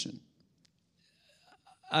this mission?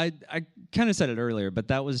 I kind of said it earlier, but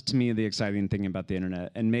that was to me the exciting thing about the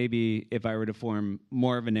internet. And maybe if I were to form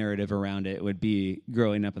more of a narrative around it, it would be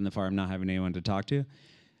growing up on the farm, not having anyone to talk to.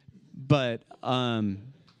 But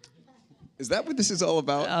is that what this is all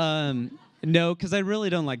about? no, because I really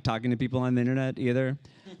don't like talking to people on the internet either.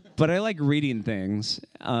 But I like reading things,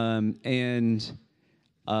 and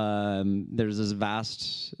there's this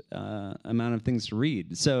vast amount of things to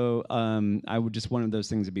read. So I would just wanted those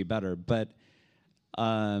things to be better. But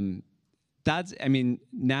that's, I mean,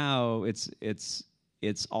 now it's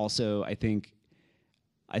also, I think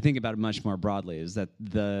about it much more broadly, is that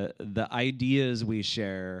the ideas we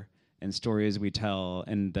share and stories we tell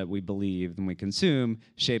and that we believe and we consume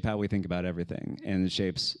shape how we think about everything, and it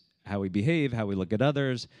shapes how we behave, how we look at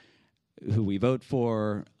others, who we vote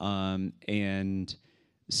for, and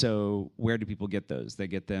so where do people get those? They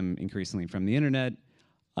get them increasingly from the internet.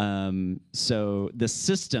 So the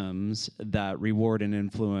systems that reward and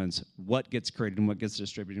influence what gets created and what gets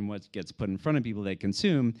distributed and what gets put in front of people they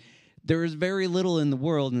consume, there is very little in the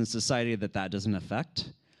world and society that doesn't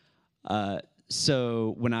affect.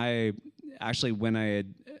 So when I had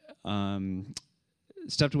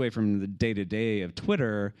stepped away from the day-to-day of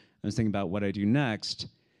Twitter, I was thinking about what I do next.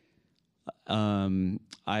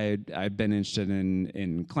 I've been interested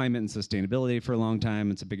in climate and sustainability for a long time.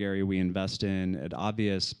 It's a big area we invest in at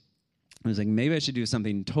Obvious. I was like, maybe I should do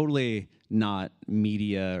something totally not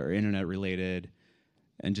media or internet related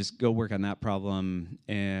and just go work on that problem,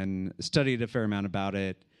 and studied a fair amount about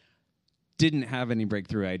it. Didn't have any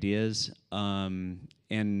breakthrough ideas.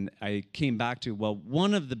 And I came back to, well,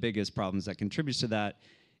 one of the biggest problems that contributes to that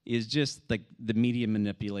is just like the media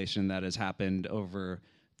manipulation that has happened over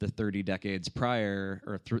the 30 decades prior,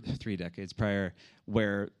 or 3 decades prior,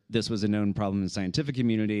 where this was a known problem in the scientific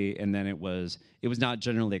community, and then it was not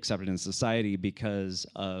generally accepted in society because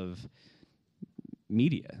of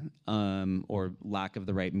media, or lack of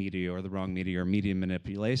the right media, or the wrong media, or media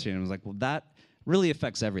manipulation. And I was like, well, that really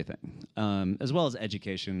affects everything, as well as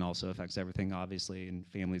education also affects everything, obviously, and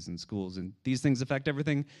families and schools, and these things affect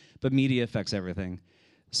everything, but media affects everything.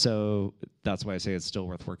 So that's why I say it's still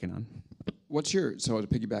worth working on. So to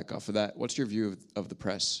piggyback off of that, what's your view of the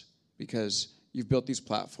press? Because you've built these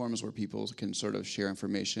platforms where people can sort of share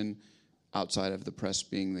information outside of the press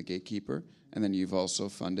being the gatekeeper, and then you've also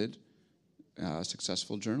funded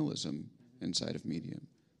successful journalism inside of Medium.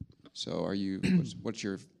 So what's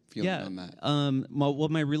your feeling on that? Well,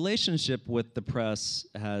 my relationship with the press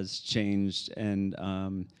has changed, and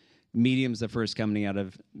Medium's the first company out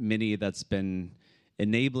of many that's been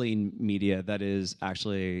enabling media that is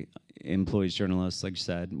actually employs journalists, like you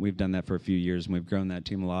said. We've done that for a few years, and we've grown that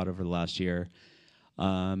team a lot over the last year.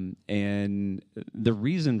 And the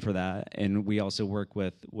reason for that, and we also work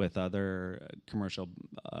with other commercial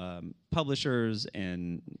publishers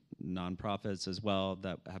and nonprofits as well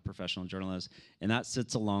that have professional journalists, and that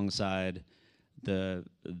sits alongside the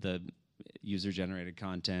user-generated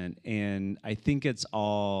content. And I think it's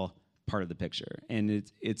all part of the picture, and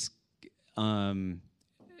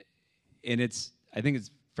I think it's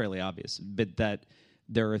fairly obvious, but that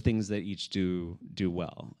there are things that each do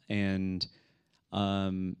well, and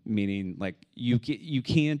meaning like you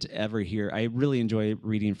can't ever hear. I really enjoy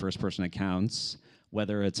reading first-person accounts,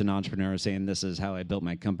 whether it's an entrepreneur saying this is how I built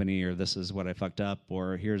my company, or this is what I fucked up,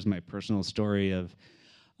 or here's my personal story of.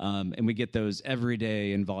 And we get those every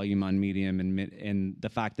day in volume on Medium, and the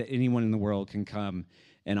fact that anyone in the world can come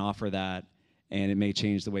and offer that. And it may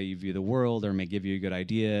change the way you view the world, or may give you a good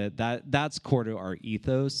idea. That's core to our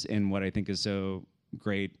ethos, and what I think is so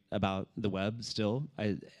great about the web still.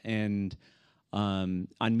 On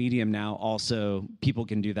Medium now, also, people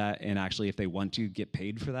can do that and actually, if they want to, get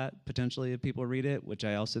paid for that, potentially, if people read it, which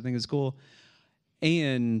I also think is cool.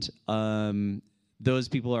 And those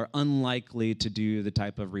people are unlikely to do the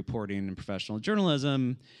type of reporting and professional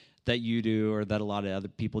journalism that you do or that a lot of other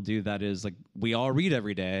people do. That is, like, we all read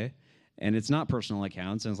every day, and it's not personal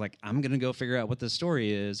accounts, and it's like, I'm going to go figure out what the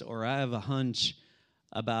story is, or I have a hunch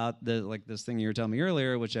about this thing you were telling me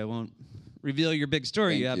earlier, which I won't reveal your big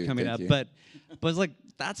story you have coming up. But it's like,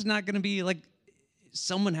 that's not going to be, like,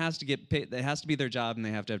 someone has to get paid. That has to be their job, and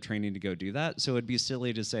they have to have training to go do that. So it'd be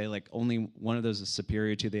silly to say, like, only one of those is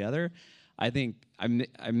superior to the other. I think, I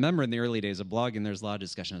remember in the early days of blogging, there's a lot of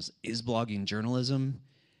discussions. Is blogging journalism?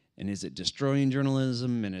 And is it destroying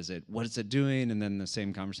journalism? And what is it doing? And then the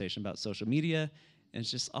same conversation about social media. And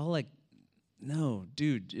it's just all like, no,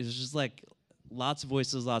 dude, it's just like lots of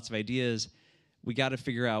voices, lots of ideas. We got to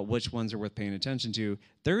figure out which ones are worth paying attention to.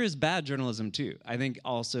 There is bad journalism too. I think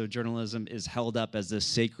also journalism is held up as this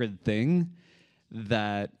sacred thing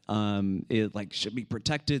that it like should be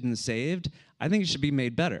protected and saved. I think it should be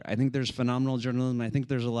made better. I think there's phenomenal journalism. I think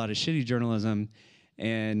there's a lot of shitty journalism.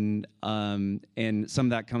 And some of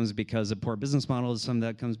that comes because of poor business models. Some of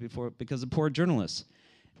that comes because of poor journalists.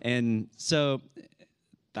 And so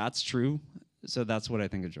that's true. So that's what I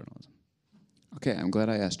think of journalism. Okay, I'm glad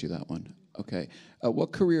I asked you that one. Okay.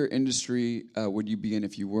 What career industry would you be in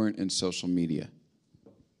if you weren't in social media?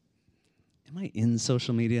 Am I in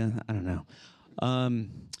social media? I don't know.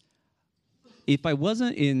 If I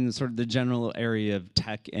wasn't in sort of the general area of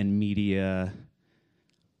tech and media,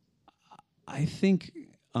 I think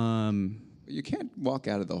you can't walk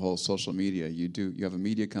out of the whole social media. You do. You have a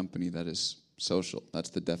media company that is social. That's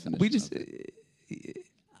the definition. We just,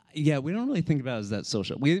 yeah, we don't really think about it as that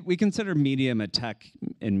social. We consider Medium a tech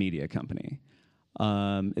and media company.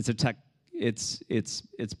 It's a tech.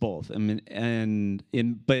 It's both. I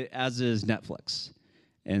mean, but as is Netflix,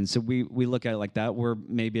 and so we look at it like that. We're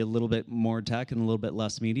maybe a little bit more tech and a little bit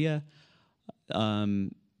less media.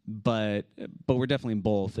 But we're definitely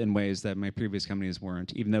both in ways that my previous companies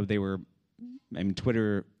weren't, even though they were. I mean,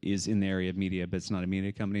 Twitter is in the area of media, but it's not a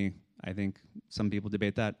media company. I think some people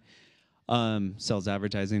debate that. Sells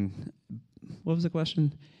advertising. What was the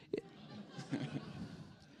question?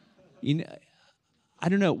 I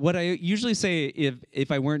don't know. What I usually say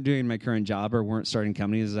if I weren't doing my current job or weren't starting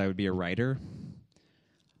companies is I would be a writer.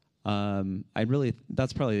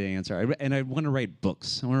 That's probably the answer. I'd want to write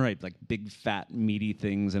books. I want to write like big, fat, meaty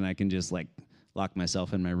things, and I can just like lock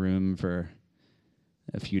myself in my room for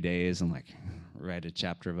a few days and like write a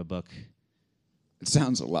chapter of a book. It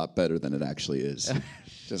sounds a lot better than it actually is.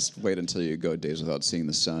 Just wait until you go days without seeing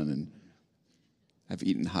the sun, and I've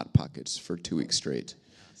eaten Hot Pockets for 2 weeks straight.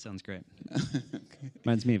 Sounds great.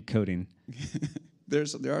 Reminds me of coding. There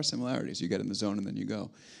are similarities. You get in the zone and then you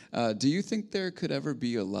go. Do you think there could ever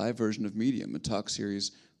be a live version of Medium, a talk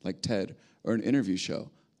series like TED, or an interview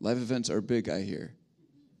show? Live events are big, I hear.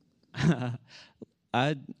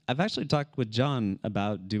 I've actually talked with John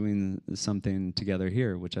about doing something together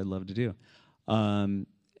here, which I'd love to do.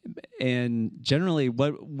 And generally,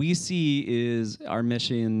 what we see is our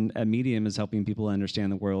mission at Medium is helping people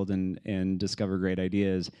understand the world and discover great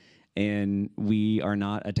ideas. And we are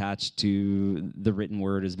not attached to the written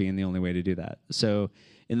word as being the only way to do that. So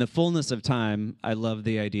in the fullness of time, I love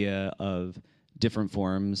the idea of different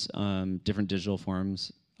forms, different digital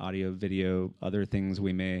forms, audio, video, other things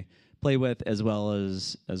we may play with, as well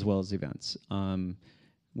as events.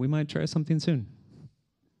 We might try something soon.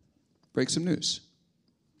 Break some news.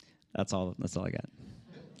 That's all I got.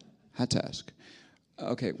 Had to ask.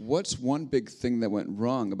 Okay, what's one big thing that went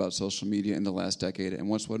wrong about social media in the last decade, and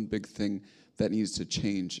what's one big thing that needs to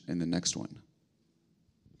change in the next one?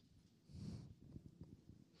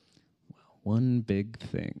 Well, one big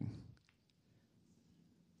thing.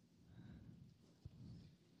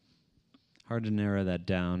 Hard to narrow that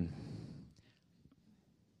down.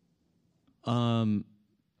 Donald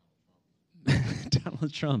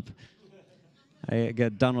Trump. I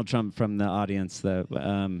got Donald Trump from the audience, though.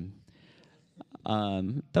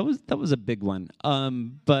 That was a big one.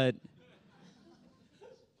 But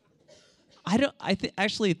I don't.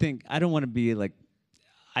 Actually think I don't want to be like.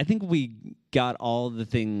 I think we got all the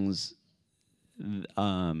things. Not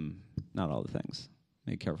all the things.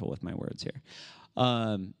 Be careful with my words here.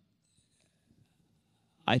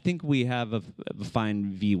 I think we have a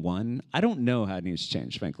fine V1. I don't know how it needs to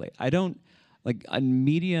change, frankly. I don't like on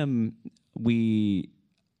Medium.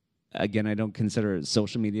 Again, I don't consider it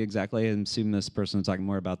social media exactly. I assume this person is talking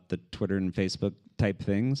more about the Twitter and Facebook type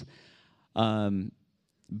things.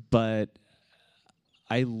 But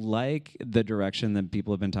I like the direction that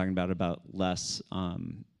people have been talking about less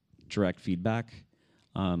direct feedback,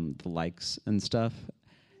 the likes and stuff.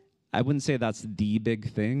 I wouldn't say that's the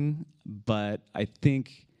big thing, but I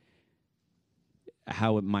think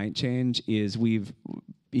how it might change is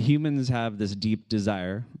humans have this deep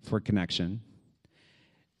desire for connection,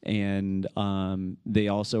 and they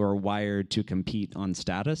also are wired to compete on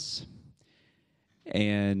status,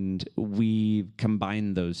 and we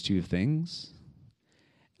combine those two things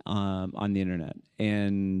on the internet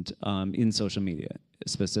and in social media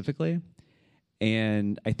specifically.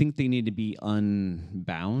 And I think they need to be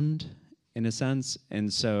unbound in a sense.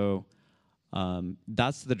 And so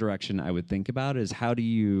that's the direction I would think about, is how do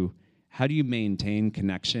you maintain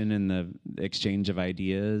connection in the exchange of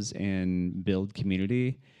ideas and build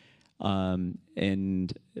community,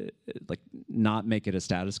 and like not make it a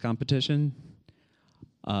status competition.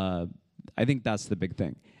 I think that's the big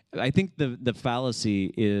thing. I think the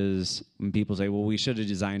fallacy is when people say, well, we should have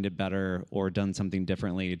designed it better or done something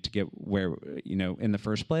differently to get where, in the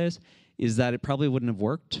first place, is that it probably wouldn't have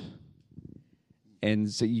worked.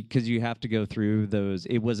 And so because you have to go through those,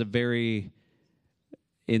 it was a very,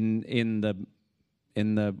 in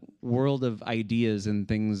the world of ideas and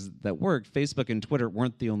things that worked, Facebook and Twitter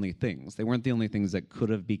weren't the only things. They weren't the only things that could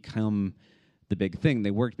have become the big thing.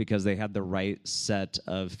 They worked because they had the right set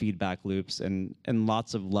of feedback loops and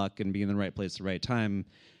lots of luck and being in the right place at the right time.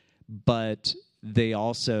 But they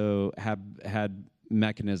also had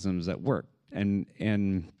mechanisms that worked.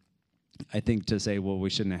 And I think to say, well, we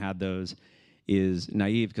shouldn't have had those is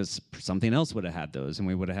naive, because something else would have had those and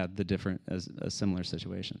we would have had a similar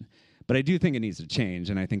situation. But I do think it needs to change,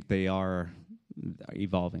 and I think they are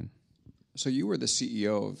evolving. So you were the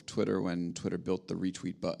CEO of Twitter when Twitter built the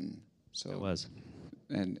retweet button. So it was.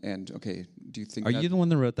 And okay, do you think? Are you the one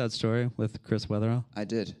that wrote that story with Chris Wetherell? I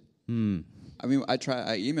did. I mean, I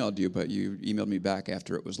emailed you, but you emailed me back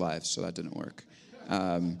after it was live, so that didn't work.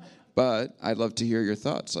 But I'd love to hear your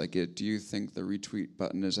thoughts. Like, do you think the retweet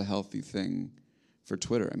button is a healthy thing for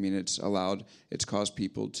Twitter? I mean, it's caused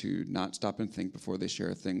people to not stop and think before they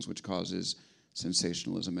share things, which causes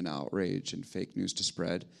sensationalism and outrage and fake news to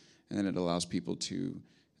spread. And then it allows people to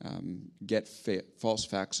get false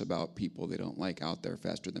facts about people they don't like out there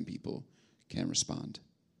faster than people can respond.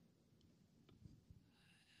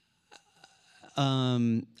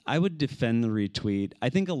 I would defend the retweet. I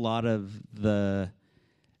think a lot of the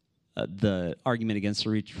argument against the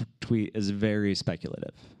retweet is very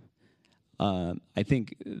speculative. I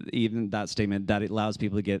think even that statement that it allows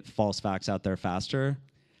people to get false facts out there faster,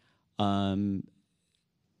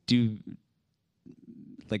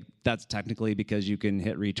 that's technically because you can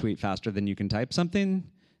hit retweet faster than you can type something.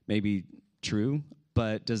 Maybe true,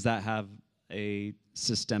 but does that have a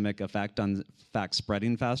systemic effect on facts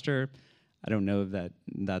spreading faster? I don't know that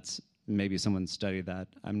that's, maybe someone studied that.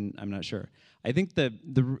 I'm not sure. I think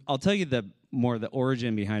I'll tell you the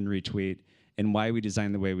origin behind retweet and why we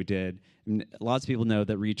designed the way we did. Lots of people know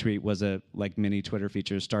that retweet was a mini Twitter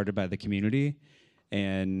feature started by the community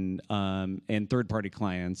and third-party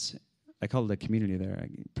clients. I call it a community there.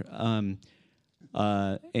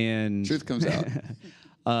 And truth comes out.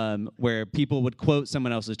 Where people would quote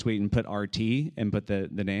someone else's tweet and put RT and put the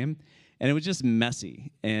name, and it was just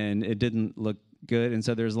messy and it didn't look good. And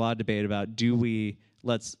so there's a lot of debate about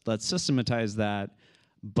let's systematize that.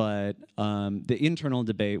 But the internal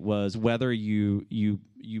debate was whether you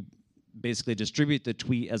basically distribute the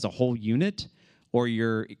tweet as a whole unit, or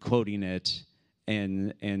you're quoting it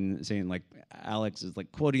and saying like Alex is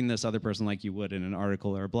like quoting this other person like you would in an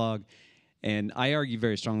article or a blog. And I argue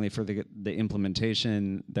very strongly for the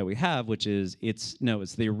implementation that we have, which is it's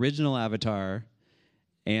the original avatar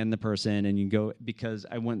and the person, and you go, because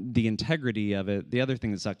I want the integrity of it. The other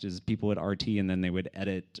thing that sucked is people would RT and then they would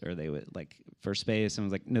edit, or they would for space, and I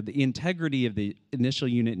was like, no, the integrity of the initial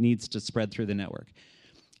unit needs to spread through the network.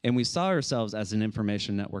 And we saw ourselves as an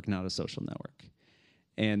information network, not a social network.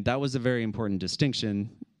 And that was a very important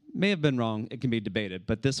distinction. May have been wrong, it can be debated,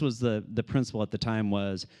 but this was the principle at the time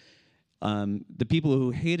was the people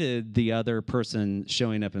who hated the other person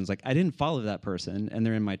showing up and was like, I didn't follow that person, and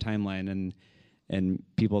they're in my timeline, and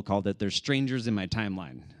people called it, there's strangers in my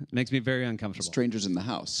timeline. It makes me very uncomfortable. Strangers in the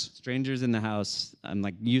house. Strangers in the house. I'm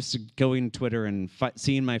used to going to Twitter and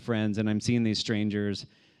seeing my friends, and I'm seeing these strangers.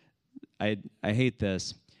 I hate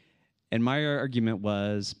this. And my argument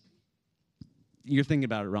was, you're thinking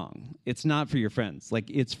about it wrong. It's not for your friends.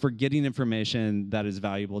 It's for getting information that is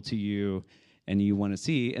valuable to you and you want to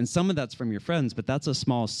see. And some of that's from your friends, but that's a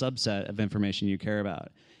small subset of information you care about.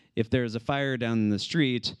 If there's a fire down the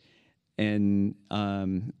street, And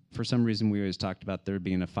for some reason, we always talked about there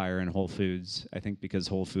being a fire in Whole Foods. I think because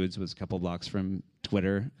Whole Foods was a couple blocks from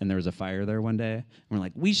Twitter, and there was a fire there one day. And we're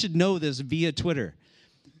like, we should know this via Twitter.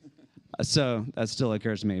 So that still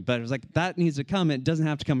occurs to me. But it was like, that needs to come. It doesn't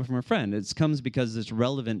have to come from a friend. It comes because it's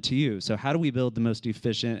relevant to you. So how do we build the most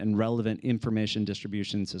efficient and relevant information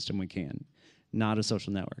distribution system we can? Not a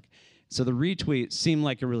social network. So the retweet seemed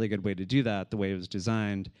like a really good way to do that, the way it was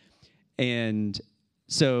designed. And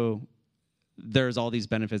so there's all these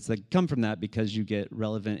benefits that come from that because you get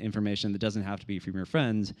relevant information that doesn't have to be from your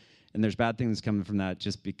friends. And there's bad things coming from that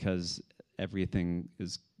just because everything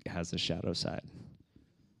has a shadow side.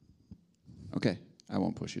 Okay, I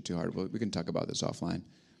won't push you too hard. We can talk about this offline.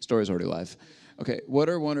 Story's already live. Okay, what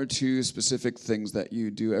are one or two specific things that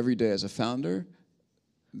you do every day as a founder?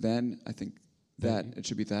 Then I think that it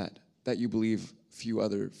should be that you believe few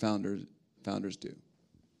other founders do.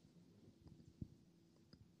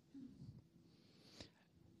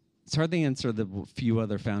 It's hard to answer the few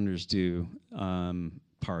other founders do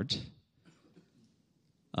part.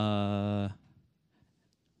 Do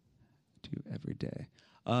every day.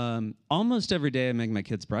 Almost every day I make my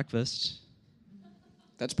kids breakfast.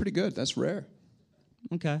 That's pretty good. That's rare.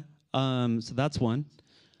 Okay. So that's one.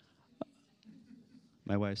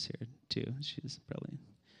 My wife's here too. She's probably.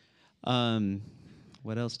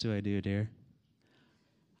 What else do I do, dear?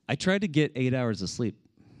 I try to get 8 hours of sleep.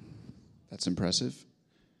 That's impressive.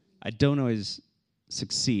 I don't always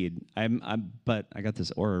succeed. But I got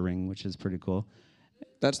this Oura ring, which is pretty cool.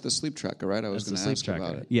 That's the sleep tracker, right? I was going to ask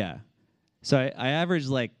about it. Yeah. So I average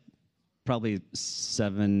like probably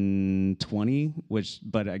 720,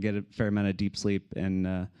 but I get a fair amount of deep sleep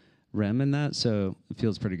and REM in that, so it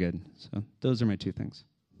feels pretty good. So those are my two things.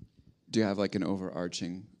 Do you have like an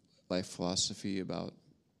overarching life philosophy about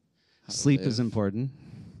how Sleep to live? is important.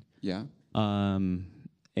 Yeah.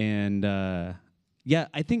 Yeah,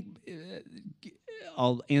 I think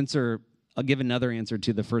I'll give another answer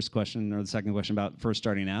to the first question or the second question about first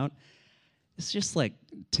starting out. It's just like,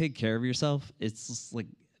 take care of yourself. It's just like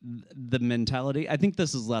the mentality. I think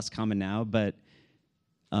this is less common now, but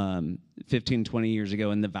 15, 20 years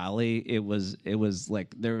ago in the Valley, it was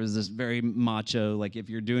like there was this very macho, like if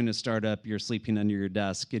you're doing a startup, you're sleeping under your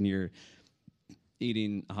desk and you're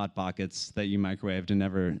eating Hot Pockets that you microwaved and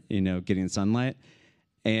never, getting sunlight.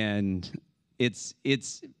 And it's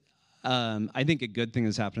I think a good thing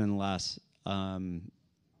that's happened in the last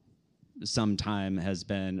some time has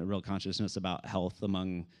been a real consciousness about health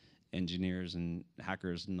among engineers and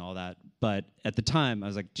hackers and all that. But at the time, I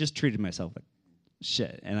was like, just treated myself like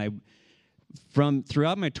shit. And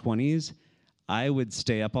throughout my 20s, I would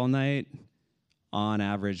stay up all night on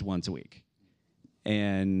average once a week,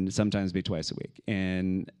 and sometimes be twice a week.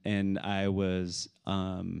 And I was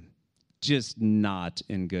just not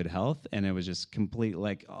in good health, and it was just complete,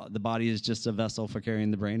 like, the body is just a vessel for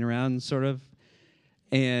carrying the brain around, sort of.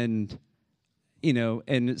 And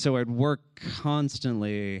so I'd work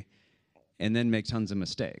constantly and then make tons of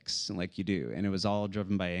mistakes, like you do. And it was all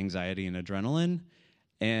driven by anxiety and adrenaline.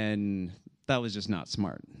 And that was just not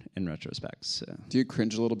smart in retrospect. So. Do you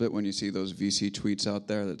cringe a little bit when you see those VC tweets out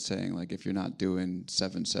there that's saying, like, if you're not doing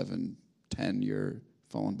 7, 7, 10, you're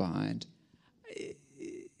falling behind?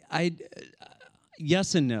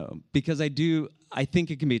 Yes and no, because I think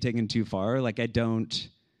it can be taken too far. Like, I don't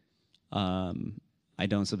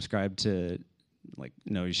subscribe to, like,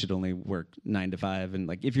 no, you should only work 9 to 5. And,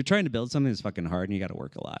 like, if you're trying to build something that's fucking hard and you got to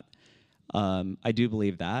work a lot. I do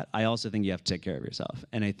believe that. I also think you have to take care of yourself.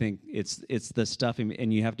 And I think it's the stuff,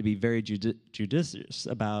 and you have to be very judicious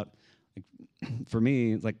about, like, for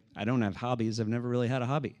me, like, I don't have hobbies. I've never really had a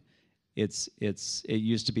hobby. It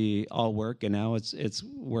used to be all work, and now it's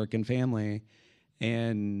work and family,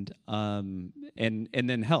 and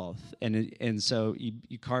then health. And so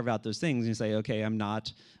you carve out those things and you say, okay, I'm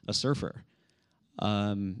not a surfer.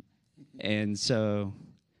 And so,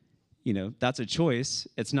 that's a choice.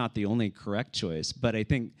 It's not the only correct choice, but I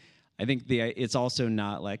think it's also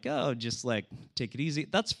not like, oh, just like take it easy.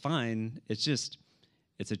 That's fine. It's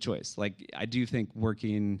a choice. Like, I do think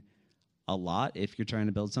working a lot, if you're trying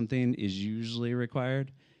to build something, is usually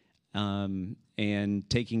required. And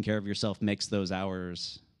taking care of yourself makes those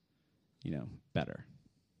hours, better.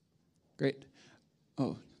 Great.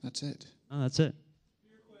 Oh, that's it. Oh, that's it.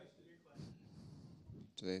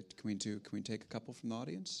 Can we take a couple from the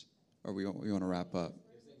audience? Or we want to wrap up?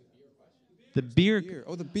 The beer.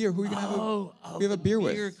 Oh, the beer. Who are you going to have we have a beer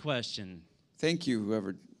with? Beer question. Thank you,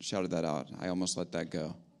 whoever shouted that out. I almost let that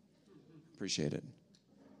go. Appreciate it. I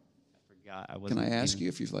forgot. I wasn't. Can I ask you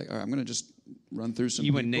if you've, like, all right, I'm going to just run through some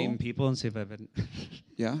You people. would name people and see if I've been.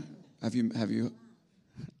 Yeah? Have you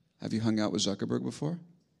Have you hung out with Zuckerberg before?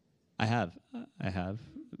 I have. A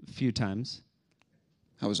few times.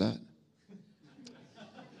 How was that?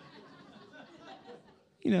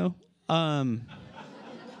 You know,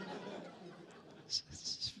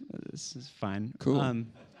 this is fine. Cool.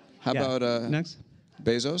 How yeah. about next?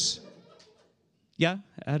 Bezos? Yeah,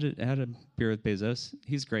 I had a beer with Bezos.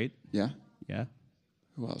 He's great. Yeah? Yeah,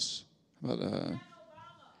 Who else? How about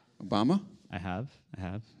Obama? I have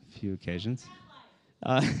a few occasions.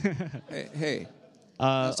 Hey.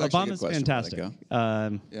 That's actually a good Obama's question. fantastic.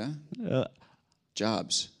 Yeah?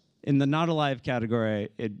 Jobs. In the not alive category,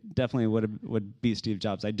 it definitely would be Steve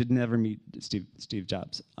Jobs. I did never meet Steve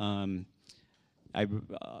Jobs. I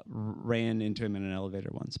ran into him in an elevator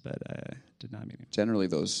once, but I did not meet him. Generally,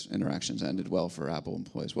 those interactions ended well for Apple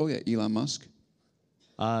employees. Well, yeah, Elon Musk.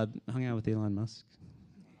 Hung out with Elon Musk.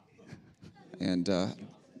 And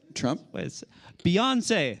Trump? Wait,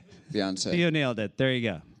 Beyonce. Beyonce. You nailed it. There you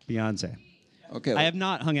go. Beyonce. Okay. I have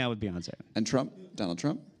not hung out with Beyonce. And Trump? Donald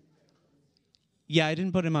Trump? Yeah, I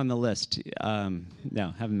didn't put him on the list.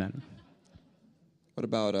 No, haven't met him. What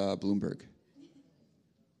about Bloomberg?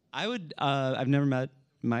 I would. I've never met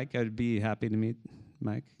Mike. I'd be happy to meet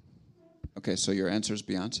Mike. Okay, so your answer is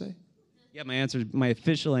Beyonce? Yeah, my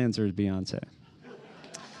official answer is Beyonce.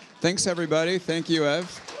 Thanks, everybody. Thank you,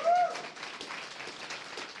 Ev.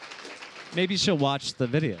 Maybe she'll watch the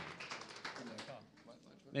video.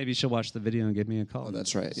 Maybe she'll watch the video and give me a call. Oh,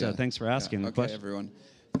 that's right. So yeah. thanks for asking the question. Okay, everyone.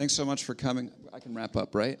 Thanks so much for coming. I can wrap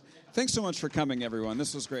up, right? Thanks so much for coming, everyone.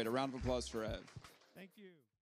 This was great. A round of applause for Ev. Thank you.